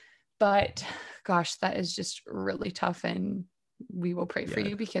 But gosh, that is just really tough, and we will pray for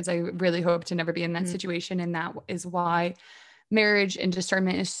you, because I really hope to never be in that situation, and that is why marriage and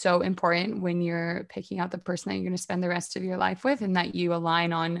discernment is so important when you're picking out the person that you're going to spend the rest of your life with, and that you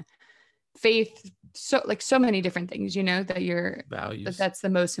align on faith, so many different things, you know, that your values, that's the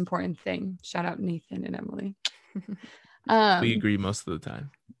most important thing. Shout out Nathan and Emily. We agree most of the time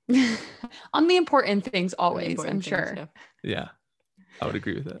on the important things always, I'm sure. Yeah, I would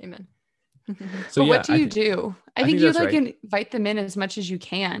agree with that. Amen. So what do you do? I think you like invite them in as much as you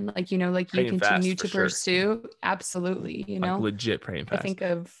can, like, you know, like you continue to pursue. Absolutely. You know, like legit praying fast. I think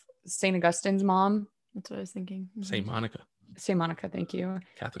of St. Augustine's mom. That's what I was thinking. St. Monica. Thank you.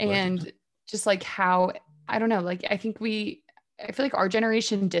 Catholic and legend. Just like how, I don't know, like I feel like our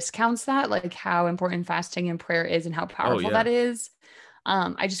generation discounts that, like how important fasting and prayer is and how powerful that is.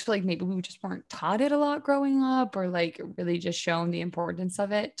 I just feel like maybe we just weren't taught it a lot growing up, or like really just shown the importance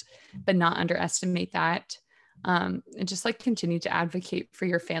of it, but not underestimate that. And just like continue to advocate for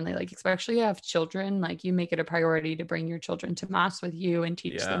your family, like especially if you have children, like you make it a priority to bring your children to mass with you and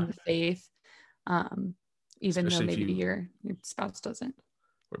teach them the faith. Even especially though maybe your spouse doesn't.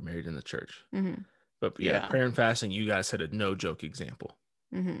 We're married in the church. But prayer and fasting, you guys set a no joke example.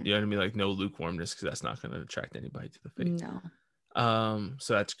 You know what I mean? Like no lukewarmness, because that's not going to attract anybody to the faith. No.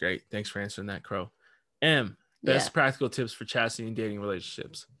 So that's great. Thanks for answering that, Crow. Best practical tips for chastity and dating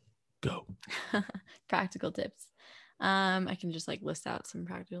relationships. Go. Practical tips. I can just like list out some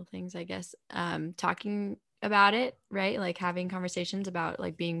practical things, I guess. Talking about it, right? Like having conversations about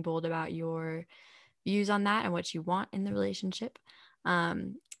like being bold about your views on that and what you want in the relationship.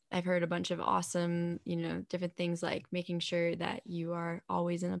 I've heard a bunch of awesome, you know, different things, like making sure that you are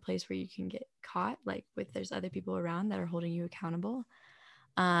always in a place where you can get caught, like there's other people around that are holding you accountable.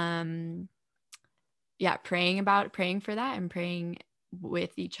 Praying for that, and praying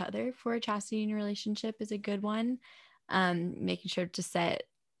with each other for chastity in your relationship is a good one. Making sure to set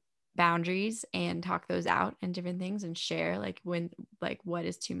boundaries and talk those out and different things, and share like when, like what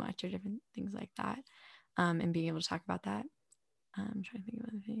is too much or different things like that. And being able to talk about that. I'm trying to think of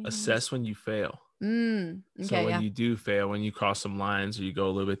other things. Assess when you fail. Okay, So when you do fail, when you cross some lines or you go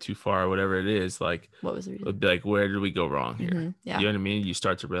a little bit too far or whatever it is, like what was the reason? it'd be like, where did we go wrong here? Yeah. You know what I mean? You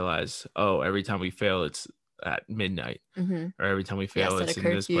start to realize, oh, every time we fail, it's at midnight, or every time we fail, set it's a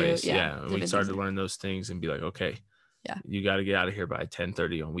in this curfew. place. Yeah, And we different started things. to learn those things and be like, okay, Yeah. you got to get out of here by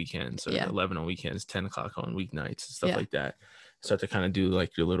 10:30 on weekends, or Yeah. 11 on weekends, 10 o'clock on weeknights, and stuff Yeah. like that. Start to kind of do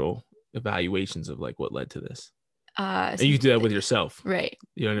like your little evaluations of like what led to this. And So- you can do that with yourself. right.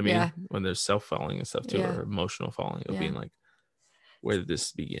 You know what I mean? Yeah. When there's self-falling and stuff too, Yeah. or emotional falling of Yeah. being like, where did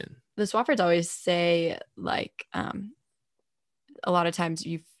this begin? The Swaffords always say like a lot of times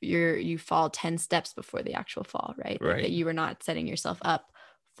you fall 10 steps before the actual fall, right? Like, Right. that you are not setting yourself up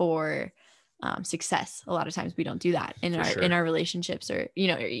for success. A lot of times we don't do that in For our sure. in our relationships, or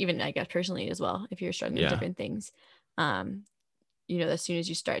or even I guess personally as well, if you're struggling with Yeah. different things. As soon as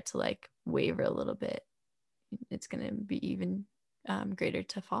you start to like waver a little bit, it's going to be even greater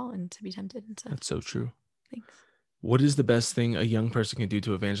to fall and to be tempted. And so That's so true. thanks. What is the best thing a young person can do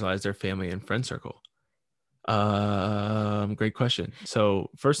to evangelize their family and friend circle? Great question. So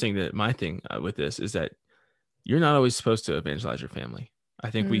first thing that my thing with this is that you're not always supposed to evangelize your family.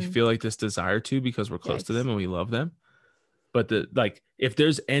 I think we feel like this desire to because we're close to them and we love them. But if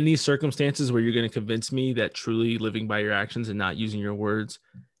there's any circumstances where you're going to convince me that truly living by your actions and not using your words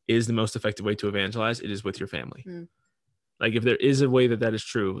is the most effective way to evangelize, it is with your family. Like if there is a way that is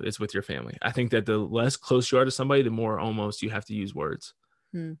true, it's with your family. I think that the less close you are to somebody, the more almost you have to use words,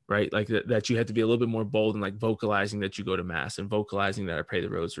 right? Like that you have to be a little bit more bold and like vocalizing that you go to mass and vocalizing that I pray the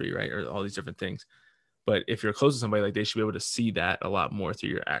rosary, right? Or all these different things. But if you're close to somebody, like they should be able to see that a lot more through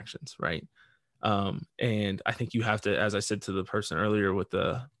your actions, right? And I think you have to, as I said to the person earlier with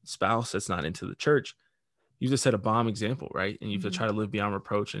the spouse that's not into the church, you have to set a bomb example, right? And you have to try to live beyond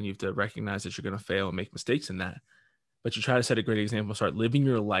reproach, and you have to recognize that you're going to fail and make mistakes in that. But you try to set a great example, start living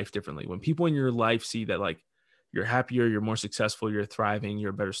your life differently. When people in your life see that like you're happier, you're more successful, you're thriving, you're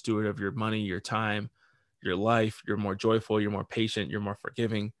a better steward of your money, your time, your life, you're more joyful, you're more patient, you're more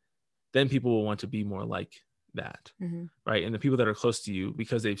forgiving, then people will want to be more like that, right? And the people that are close to you,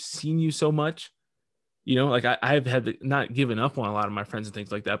 because they've seen you so much, like I've had not given up on a lot of my friends and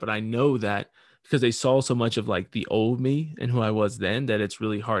things like that, but I know that because they saw so much of like the old me and who I was then, that it's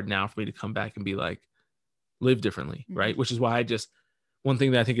really hard now for me to come back and be like, live differently, right? Which is why one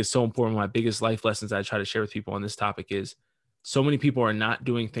thing that I think is so important, my biggest life lessons that I try to share with people on this topic is so many people are not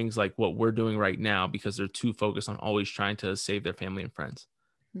doing things like what we're doing right now because they're too focused on always trying to save their family and friends.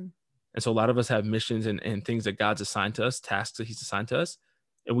 And so a lot of us have missions and things that God's assigned to us, tasks that he's assigned to us.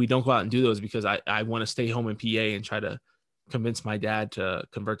 And we don't go out and do those because I want to stay home in PA and try to convince my dad to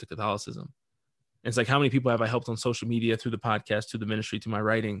convert to Catholicism. And it's like, how many people have I helped on social media, through the podcast, through the ministry, through my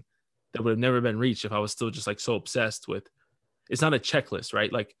writing, that would have never been reached if I was still just like so obsessed with, it's not a checklist,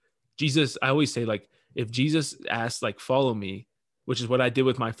 right? Like Jesus, I always say, like, if Jesus asked, like, follow me, which is what I did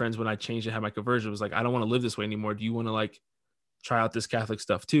with my friends when I changed and had my conversion, it was like, I don't want to live this way anymore. Do you want to like try out this Catholic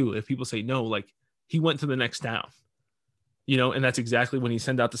stuff too? If people say no, like he went to the next town, and that's exactly when he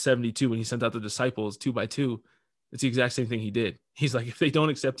sent out the 72, when he sent out the disciples 2 by 2, it's the exact same thing he did. He's like, if they don't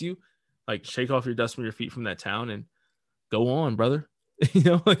accept you, like shake off your dust from your feet from that town and go on, brother.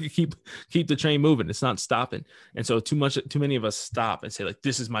 Like keep the train moving. It's not stopping. And so too many of us stop and say like,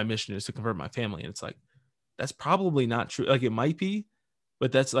 this is my mission, is to convert my family. And it's like, that's probably not true. Like it might be,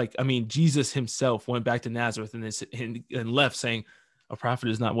 but that's like, I mean, Jesus himself went back to Nazareth and left saying a prophet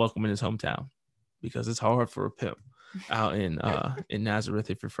is not welcome in his hometown because it's hard for a pimp out in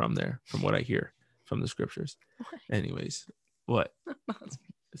Nazareth if you're from there, from what I hear from the scriptures. Anyways, what?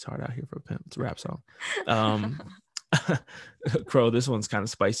 It's hard out here for a pimp. It's a rap song. Crow, this one's kind of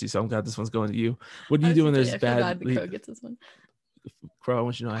spicy, so I'm glad this one's going to you. What do you do when there's bad? Crow gets this one. Crow, I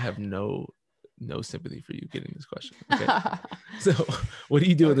want you to know I have no sympathy for you getting this question. Okay. So what do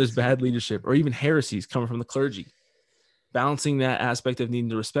you do when there's bad leadership or even heresies coming from the clergy? Balancing that aspect of needing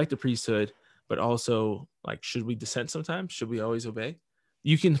to respect the priesthood, but also like, should we dissent sometimes? Should we always obey?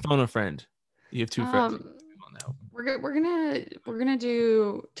 You can phone a friend. You have 2 friends. We're gonna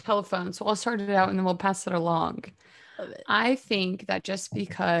do telephone. So I'll start it out and then we'll pass it along. I think that just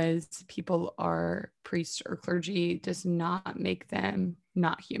because people are priests or clergy does not make them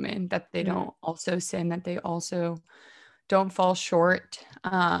not human, that they don't also sin, that they also don't fall short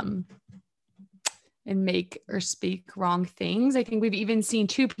and make or speak wrong things. I think we've even seen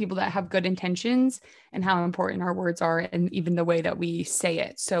 2 people that have good intentions and how important our words are and even the way that we say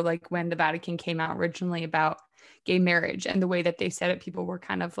it. So like when the Vatican came out originally about gay marriage. And the way that they said it, people were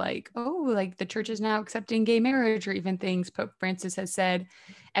kind of like, oh, like the church is now accepting gay marriage, or even things Pope Francis has said.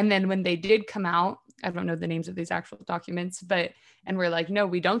 And then when they did come out, I don't know the names of these actual documents, and we're like, no,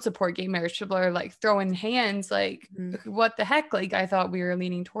 we don't support gay marriage. People are like throwing hands, like, what the heck? Like, I thought we were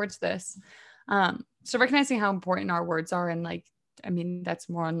leaning towards this. So recognizing how important our words are, and like, I mean, that's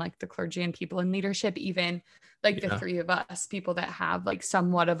more on like the clergy and people in leadership, even like the three of us, people that have like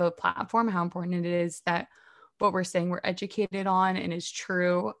somewhat of a platform, how important it is that what we're saying we're educated on and is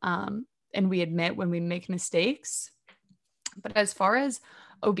true. And we admit when we make mistakes. But as far as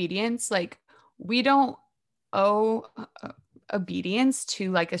obedience, like, we don't owe obedience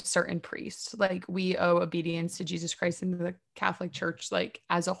to like a certain priest. Like, we owe obedience to Jesus Christ and the Catholic Church, like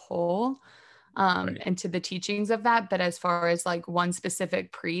as a whole. And to the teachings of that. But as far as like one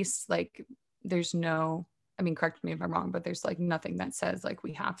specific priest, like there's no, I mean, correct me if I'm wrong, but there's like nothing that says like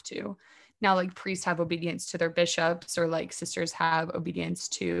we have to. Now, like priests have obedience to their bishops, or like sisters have obedience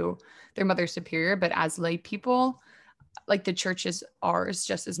to their mother superior, but as lay people, like the church is ours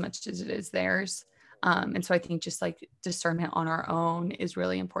just as much as it is theirs. And so I think just like discernment on our own is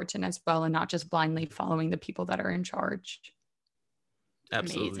really important as well, and not just blindly following the people that are in charge.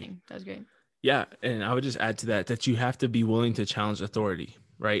 Absolutely. Amazing. That was great. Yeah. And I would just add to that you have to be willing to challenge authority,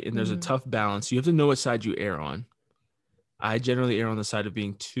 right? And there's a tough balance. You have to know what side you err on. I generally err on the side of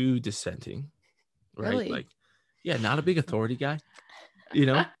being too dissenting, right? Really? Like, yeah, not a big authority guy,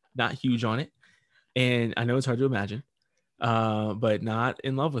 not huge on it. And I know it's hard to imagine, but not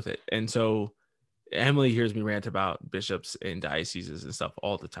in love with it. And so Emily hears me rant about bishops and dioceses and stuff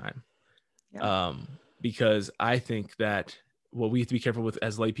all the time. Yeah. Because I think that what we have to be careful with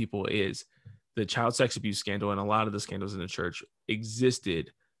as lay people is the child sex abuse scandal, and a lot of the scandals in the church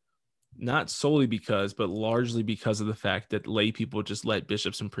existed not solely because, but largely because of the fact that lay people just let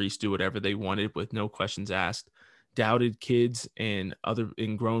bishops and priests do whatever they wanted with no questions asked, doubted kids and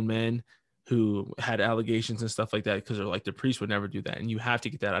grown men who had allegations and stuff like that, because they're like, the priest would never do that. And you have to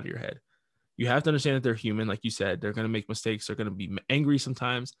get that out of your head. You have to understand that they're human. Like you said, they're going to make mistakes. They're going to be angry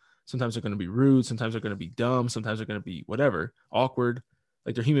sometimes. Sometimes they're going to be rude. Sometimes they're going to be dumb. Sometimes they're going to be whatever, awkward.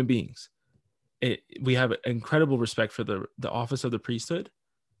 Like, they're human beings. We have incredible respect for the office of the priesthood,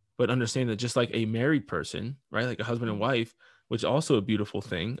 but understand that just like a married person, right, like a husband and wife, which is also a beautiful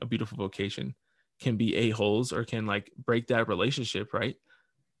thing, a beautiful vocation, can be a-holes or can like break that relationship, right?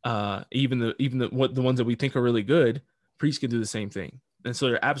 Even the ones that we think are really good, priests can do the same thing. And so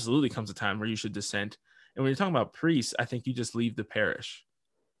there absolutely comes a time where you should dissent. And when you're talking about priests, I think you just leave the parish,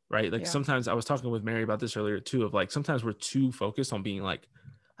 right? Like, sometimes I was talking with Mary about this earlier too, of like, sometimes we're too focused on being like,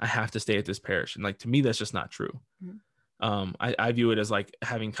 I have to stay at this parish. And like, to me, that's just not true. Mm-hmm. I view it as like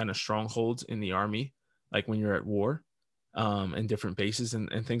having kind of strongholds in the army, like when you're at war, and different bases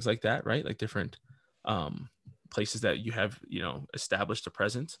and things like that, right? Like different places that you have, established a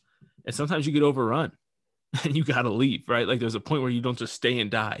presence. And sometimes you get overrun and you got to leave, right? Like, there's a point where you don't just stay and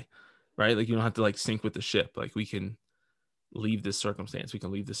die, right? Like, you don't have to like sink with the ship. Like, we can leave this circumstance, we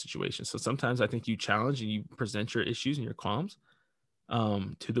can leave this situation. So sometimes I think you challenge and you present your issues and your qualms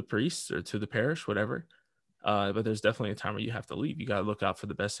to the priest or to the parish, whatever. But there's definitely a time where you have to leave. You got to look out for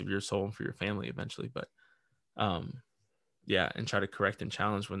the best of your soul and for your family eventually. But and try to correct and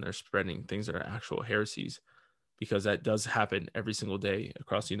challenge when they're spreading things that are actual heresies, because that does happen every single day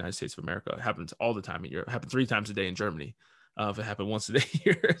across the United States of America. It happens all the time in Europe. It happens 3 times a day in Germany. If it happened once a day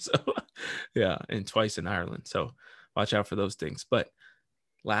here. So and twice in Ireland. So watch out for those things. But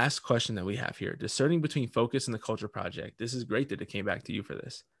last question that we have here, discerning between Focus and the Culture Project. This is great that it came back to you for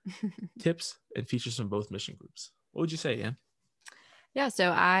this. Tips and features from both mission groups. What would you say, Ann? Yeah,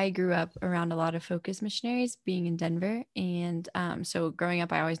 so I grew up around a lot of Focus missionaries, being in Denver. And so growing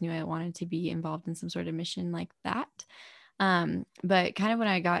up, I always knew I wanted to be involved in some sort of mission like that. But kind of when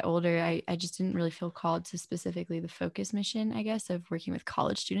I got older, I just didn't really feel called to specifically the Focus mission, I guess, of working with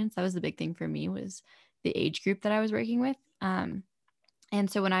college students. That was the big thing for me, was the age group that I was working with. And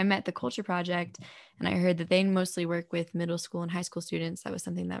so when I met the Culture Project and I heard that they mostly work with middle school and high school students, that was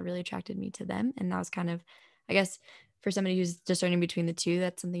something that really attracted me to them. And that was kind of, I guess, for somebody who's discerning between the two,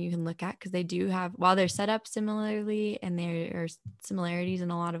 that's something you can look at, because they do have, while they're set up similarly and there are similarities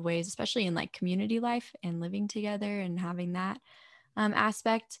in a lot of ways, especially in like community life and living together and having that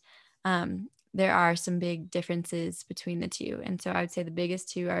aspect, there are some big differences between the two. And so I would say the biggest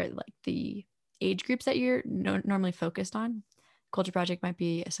two are like the age groups that you're normally focused on. Culture Project might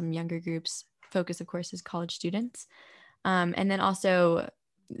be some younger groups. Focus, of course, is college students. And then also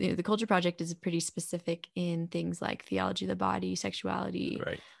the Culture Project is pretty specific in things like theology of the body, sexuality,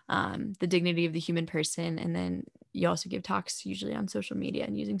 right. The dignity of the human person. And then you also give talks usually on social media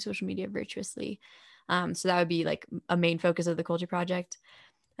and using social media virtuously. So that would be like a main focus of the Culture Project.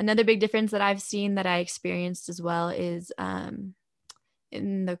 Another big difference that I've seen that I experienced as well is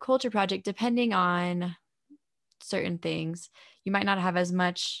in the Culture Project, depending on certain things, you might not have as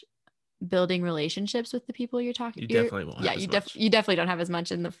much building relationships with the people you're talking. You definitely won't. Yeah, you definitely don't have as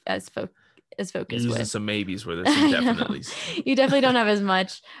much in the as focus. You're using some maybes where there's some definitely's. You definitely don't have as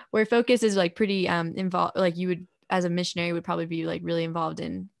much. Where focus is like pretty involved. Like you would, as a missionary, would probably be like really involved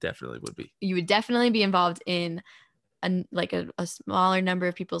in. Definitely would be. You would definitely be involved in a smaller number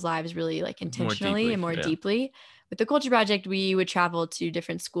of people's lives, really like intentionally and more deeply. With the Culture Project, we would travel to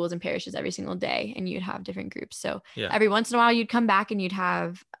different schools and parishes every single day, and you'd have different groups. So every once in a while, you'd come back and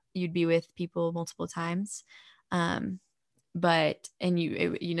you'd be with people multiple times. But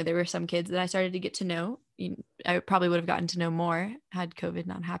there were some kids that I started to get to know. I probably would have gotten to know more had COVID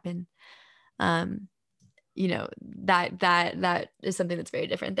not happened. That is something that's very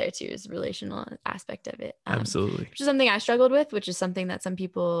different there too, is the relational aspect of it. Absolutely. Which is something I struggled with, which is something that some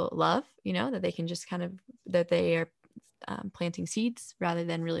people love, that they can just that they are planting seeds rather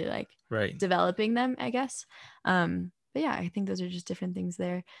than really like developing them, I guess. But yeah, I think those are just different things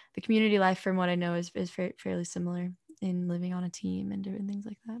there. The community life, from what I know, is fairly similar in living on a team and different things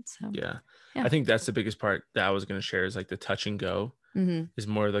like that. So yeah. I think that's the biggest part that I was going to share, is like the touch and go is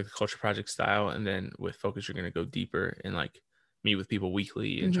more like the Culture Project style. And then with Focus, you're going to go deeper and like meet with people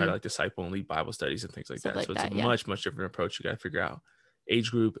weekly and try to like disciple and lead Bible studies and things like that. So it's a much different approach. You got to figure out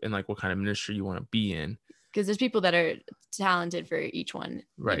age group and like what kind of ministry you want to be in. Because there's people that are talented for each one.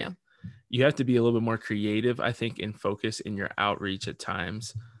 Right. You have to be a little bit more creative, I think, in Focus in your outreach at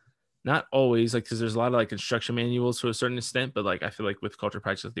times. Not always, like, because there's a lot of like instruction manuals to a certain extent, but like I feel like with Culture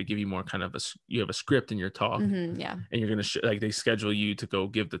Project, they give you more kind of you have a script in your talk, and you're gonna like they schedule you to go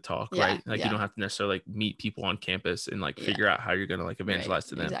give the talk, right? Like you don't have to necessarily like meet people on campus and like figure out how you're gonna like evangelize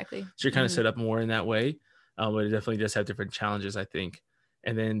to them. Exactly. So you're kind of set up more in that way, but it definitely does have different challenges, I think.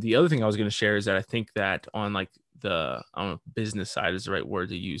 And then the other thing I was gonna share is that I think that on like I don't know if business side is the right word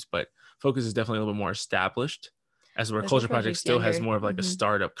to use, but Focus is definitely a little bit more established. As where Culture Project still has more of like a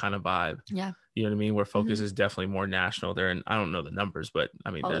startup kind of vibe. Yeah. You know what I mean? Where Focus is definitely more national there. And I don't know the numbers, but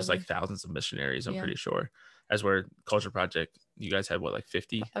I mean, there's like thousands of missionaries, I'm pretty sure. As where Culture Project, you guys had what, like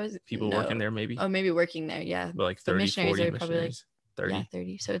 50 people working there maybe? Oh, maybe working there. Yeah. But like 30, 40 missionaries. 30. Yeah,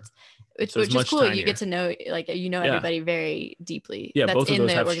 30. So it's which is cool. Tinier. You get to know, like, everybody very deeply. Yeah. Both of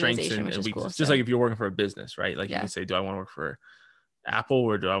those have strengths and weaknesses. Cool, just like if you're working for a business, right? Like you can say, do I want to work for Apple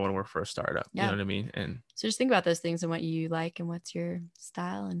or do I want to work for a startup? You know what I mean? And so just think about those things and what you like and what's your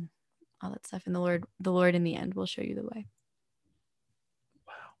style and all that stuff. And the Lord in the end will show you the way.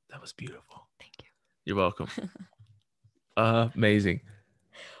 Wow, that was beautiful. Thank you. You're welcome. Amazing.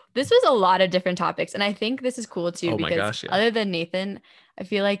 This was a lot of different topics, and I think this is cool too because other than Nathan, I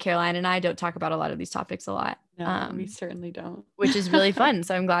feel like Caroline and I don't talk about a lot of these topics a lot. No, we certainly don't. Which is really fun.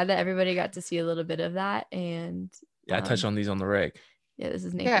 So I'm glad that everybody got to see a little bit of that. And I touch on these on the reg. Yeah, this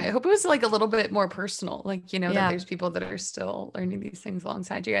is Nathan. Yeah, I hope it was like a little bit more personal. Like, that there's people that are still learning these things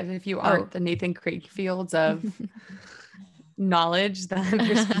alongside you guys. If you aren't the Nathan Craig Fields of knowledge, then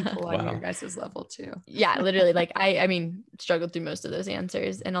there's people on your guys' level too. Yeah, literally. Like I mean, struggled through most of those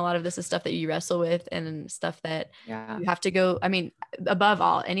answers. And a lot of this is stuff that you wrestle with and stuff that you have to go. I mean, above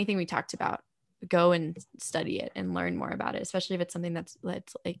all, anything we talked about, go and study it and learn more about it, especially if it's something that's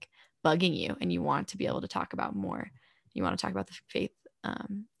like bugging you and you want to be able to talk about more. You want to talk about the faith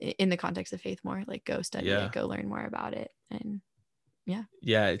in the context of faith more, like go study it, go learn more about it. And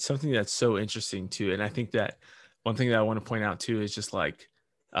it's something that's so interesting too. And I think that one thing that I want to point out too is just like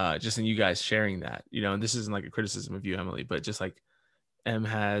just in you guys sharing that, and this isn't like a criticism of you, Emily, but just like Em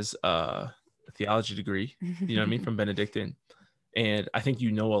has a theology degree, you know what I mean, from Benedictine. And I think a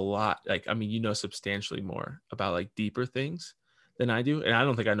lot, like, I mean, substantially more about like deeper things than I do. And I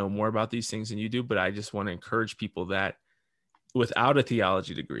don't think I know more about these things than you do, but I just want to encourage people that without a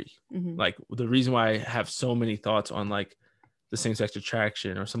theology degree, like the reason why I have so many thoughts on like the same-sex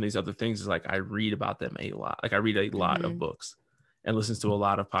attraction or some of these other things is like I read about them a lot. Like I read a lot of books and listen to a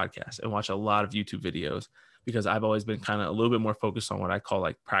lot of podcasts and watch a lot of YouTube videos because I've always been kind of a little bit more focused on what I call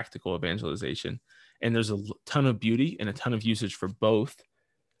like practical evangelization. And there's a ton of beauty and a ton of usage for both.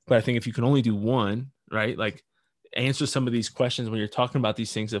 But I think if you can only do one, right, like answer some of these questions when you're talking about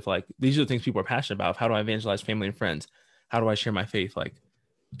these things of like, these are the things people are passionate about. How do I evangelize family and friends? How do I share my faith? Like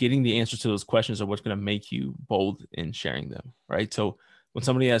getting the answers to those questions are what's going to make you bold in sharing them, right? So when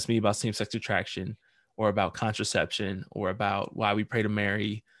somebody asks me about same-sex attraction or about contraception or about why we pray to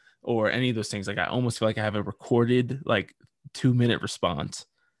Mary or any of those things, like I almost feel like I have a recorded like 2-minute response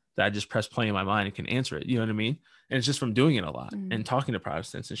that I just press play in my mind and can answer it. You know what I mean? And it's just from doing it a lot and talking to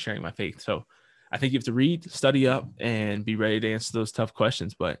Protestants and sharing my faith. So I think you have to read, study up, and be ready to answer those tough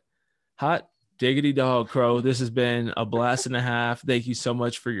questions. But hot diggity dog, Crow, this has been a blast and a half. Thank you so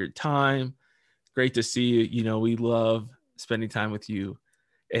much for your time. Great to see you. You know, we love spending time with you.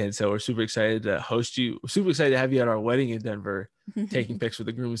 And so we're super excited to host you. We're super excited to have you at our wedding in Denver, taking pics with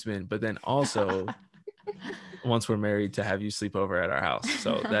the groomsmen, but then also once we're married to have you sleep over at our house.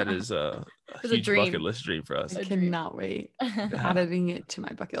 So that is a huge bucket list dream for us. I cannot wait. Adding it to my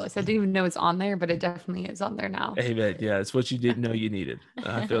bucket list. I didn't even know it's on there, but it definitely is on there now. Hey, man. Yeah, it's what you didn't know you needed.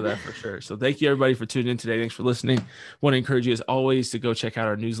 I feel that for sure. So thank you, everybody, for tuning in today. Thanks for listening. Want to encourage you, as always, to go check out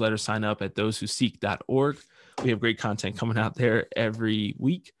our newsletter. Sign up at thosewhoseek.org. We have great content coming out there every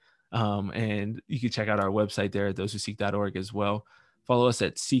week. And you can check out our website there at thosewhoseek.org as well. Follow us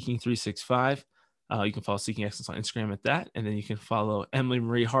at Seeking365. You can follow Seeking Excellence on Instagram at that. And then you can follow Emily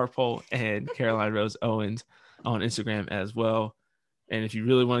Marie Harpole and Caroline Rose Owens on Instagram as well. And if you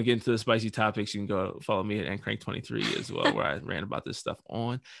really want to get into the spicy topics, you can go follow me at Crank23 as well, where I ran about this stuff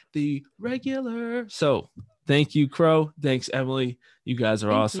on the regular. So thank you, Crow. Thanks, Emily. You guys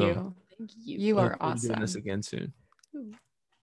are awesome. Thank you. You are awesome. Doing this again soon.